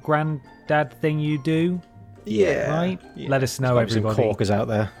grandma and granddad thing you do? Yeah. Right? Yeah. Let us know, There's everybody. some corkers out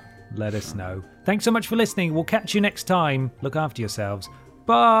there. Let us know. Thanks so much for listening. We'll catch you next time. Look after yourselves.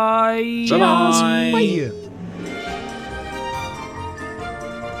 Bye. Bye.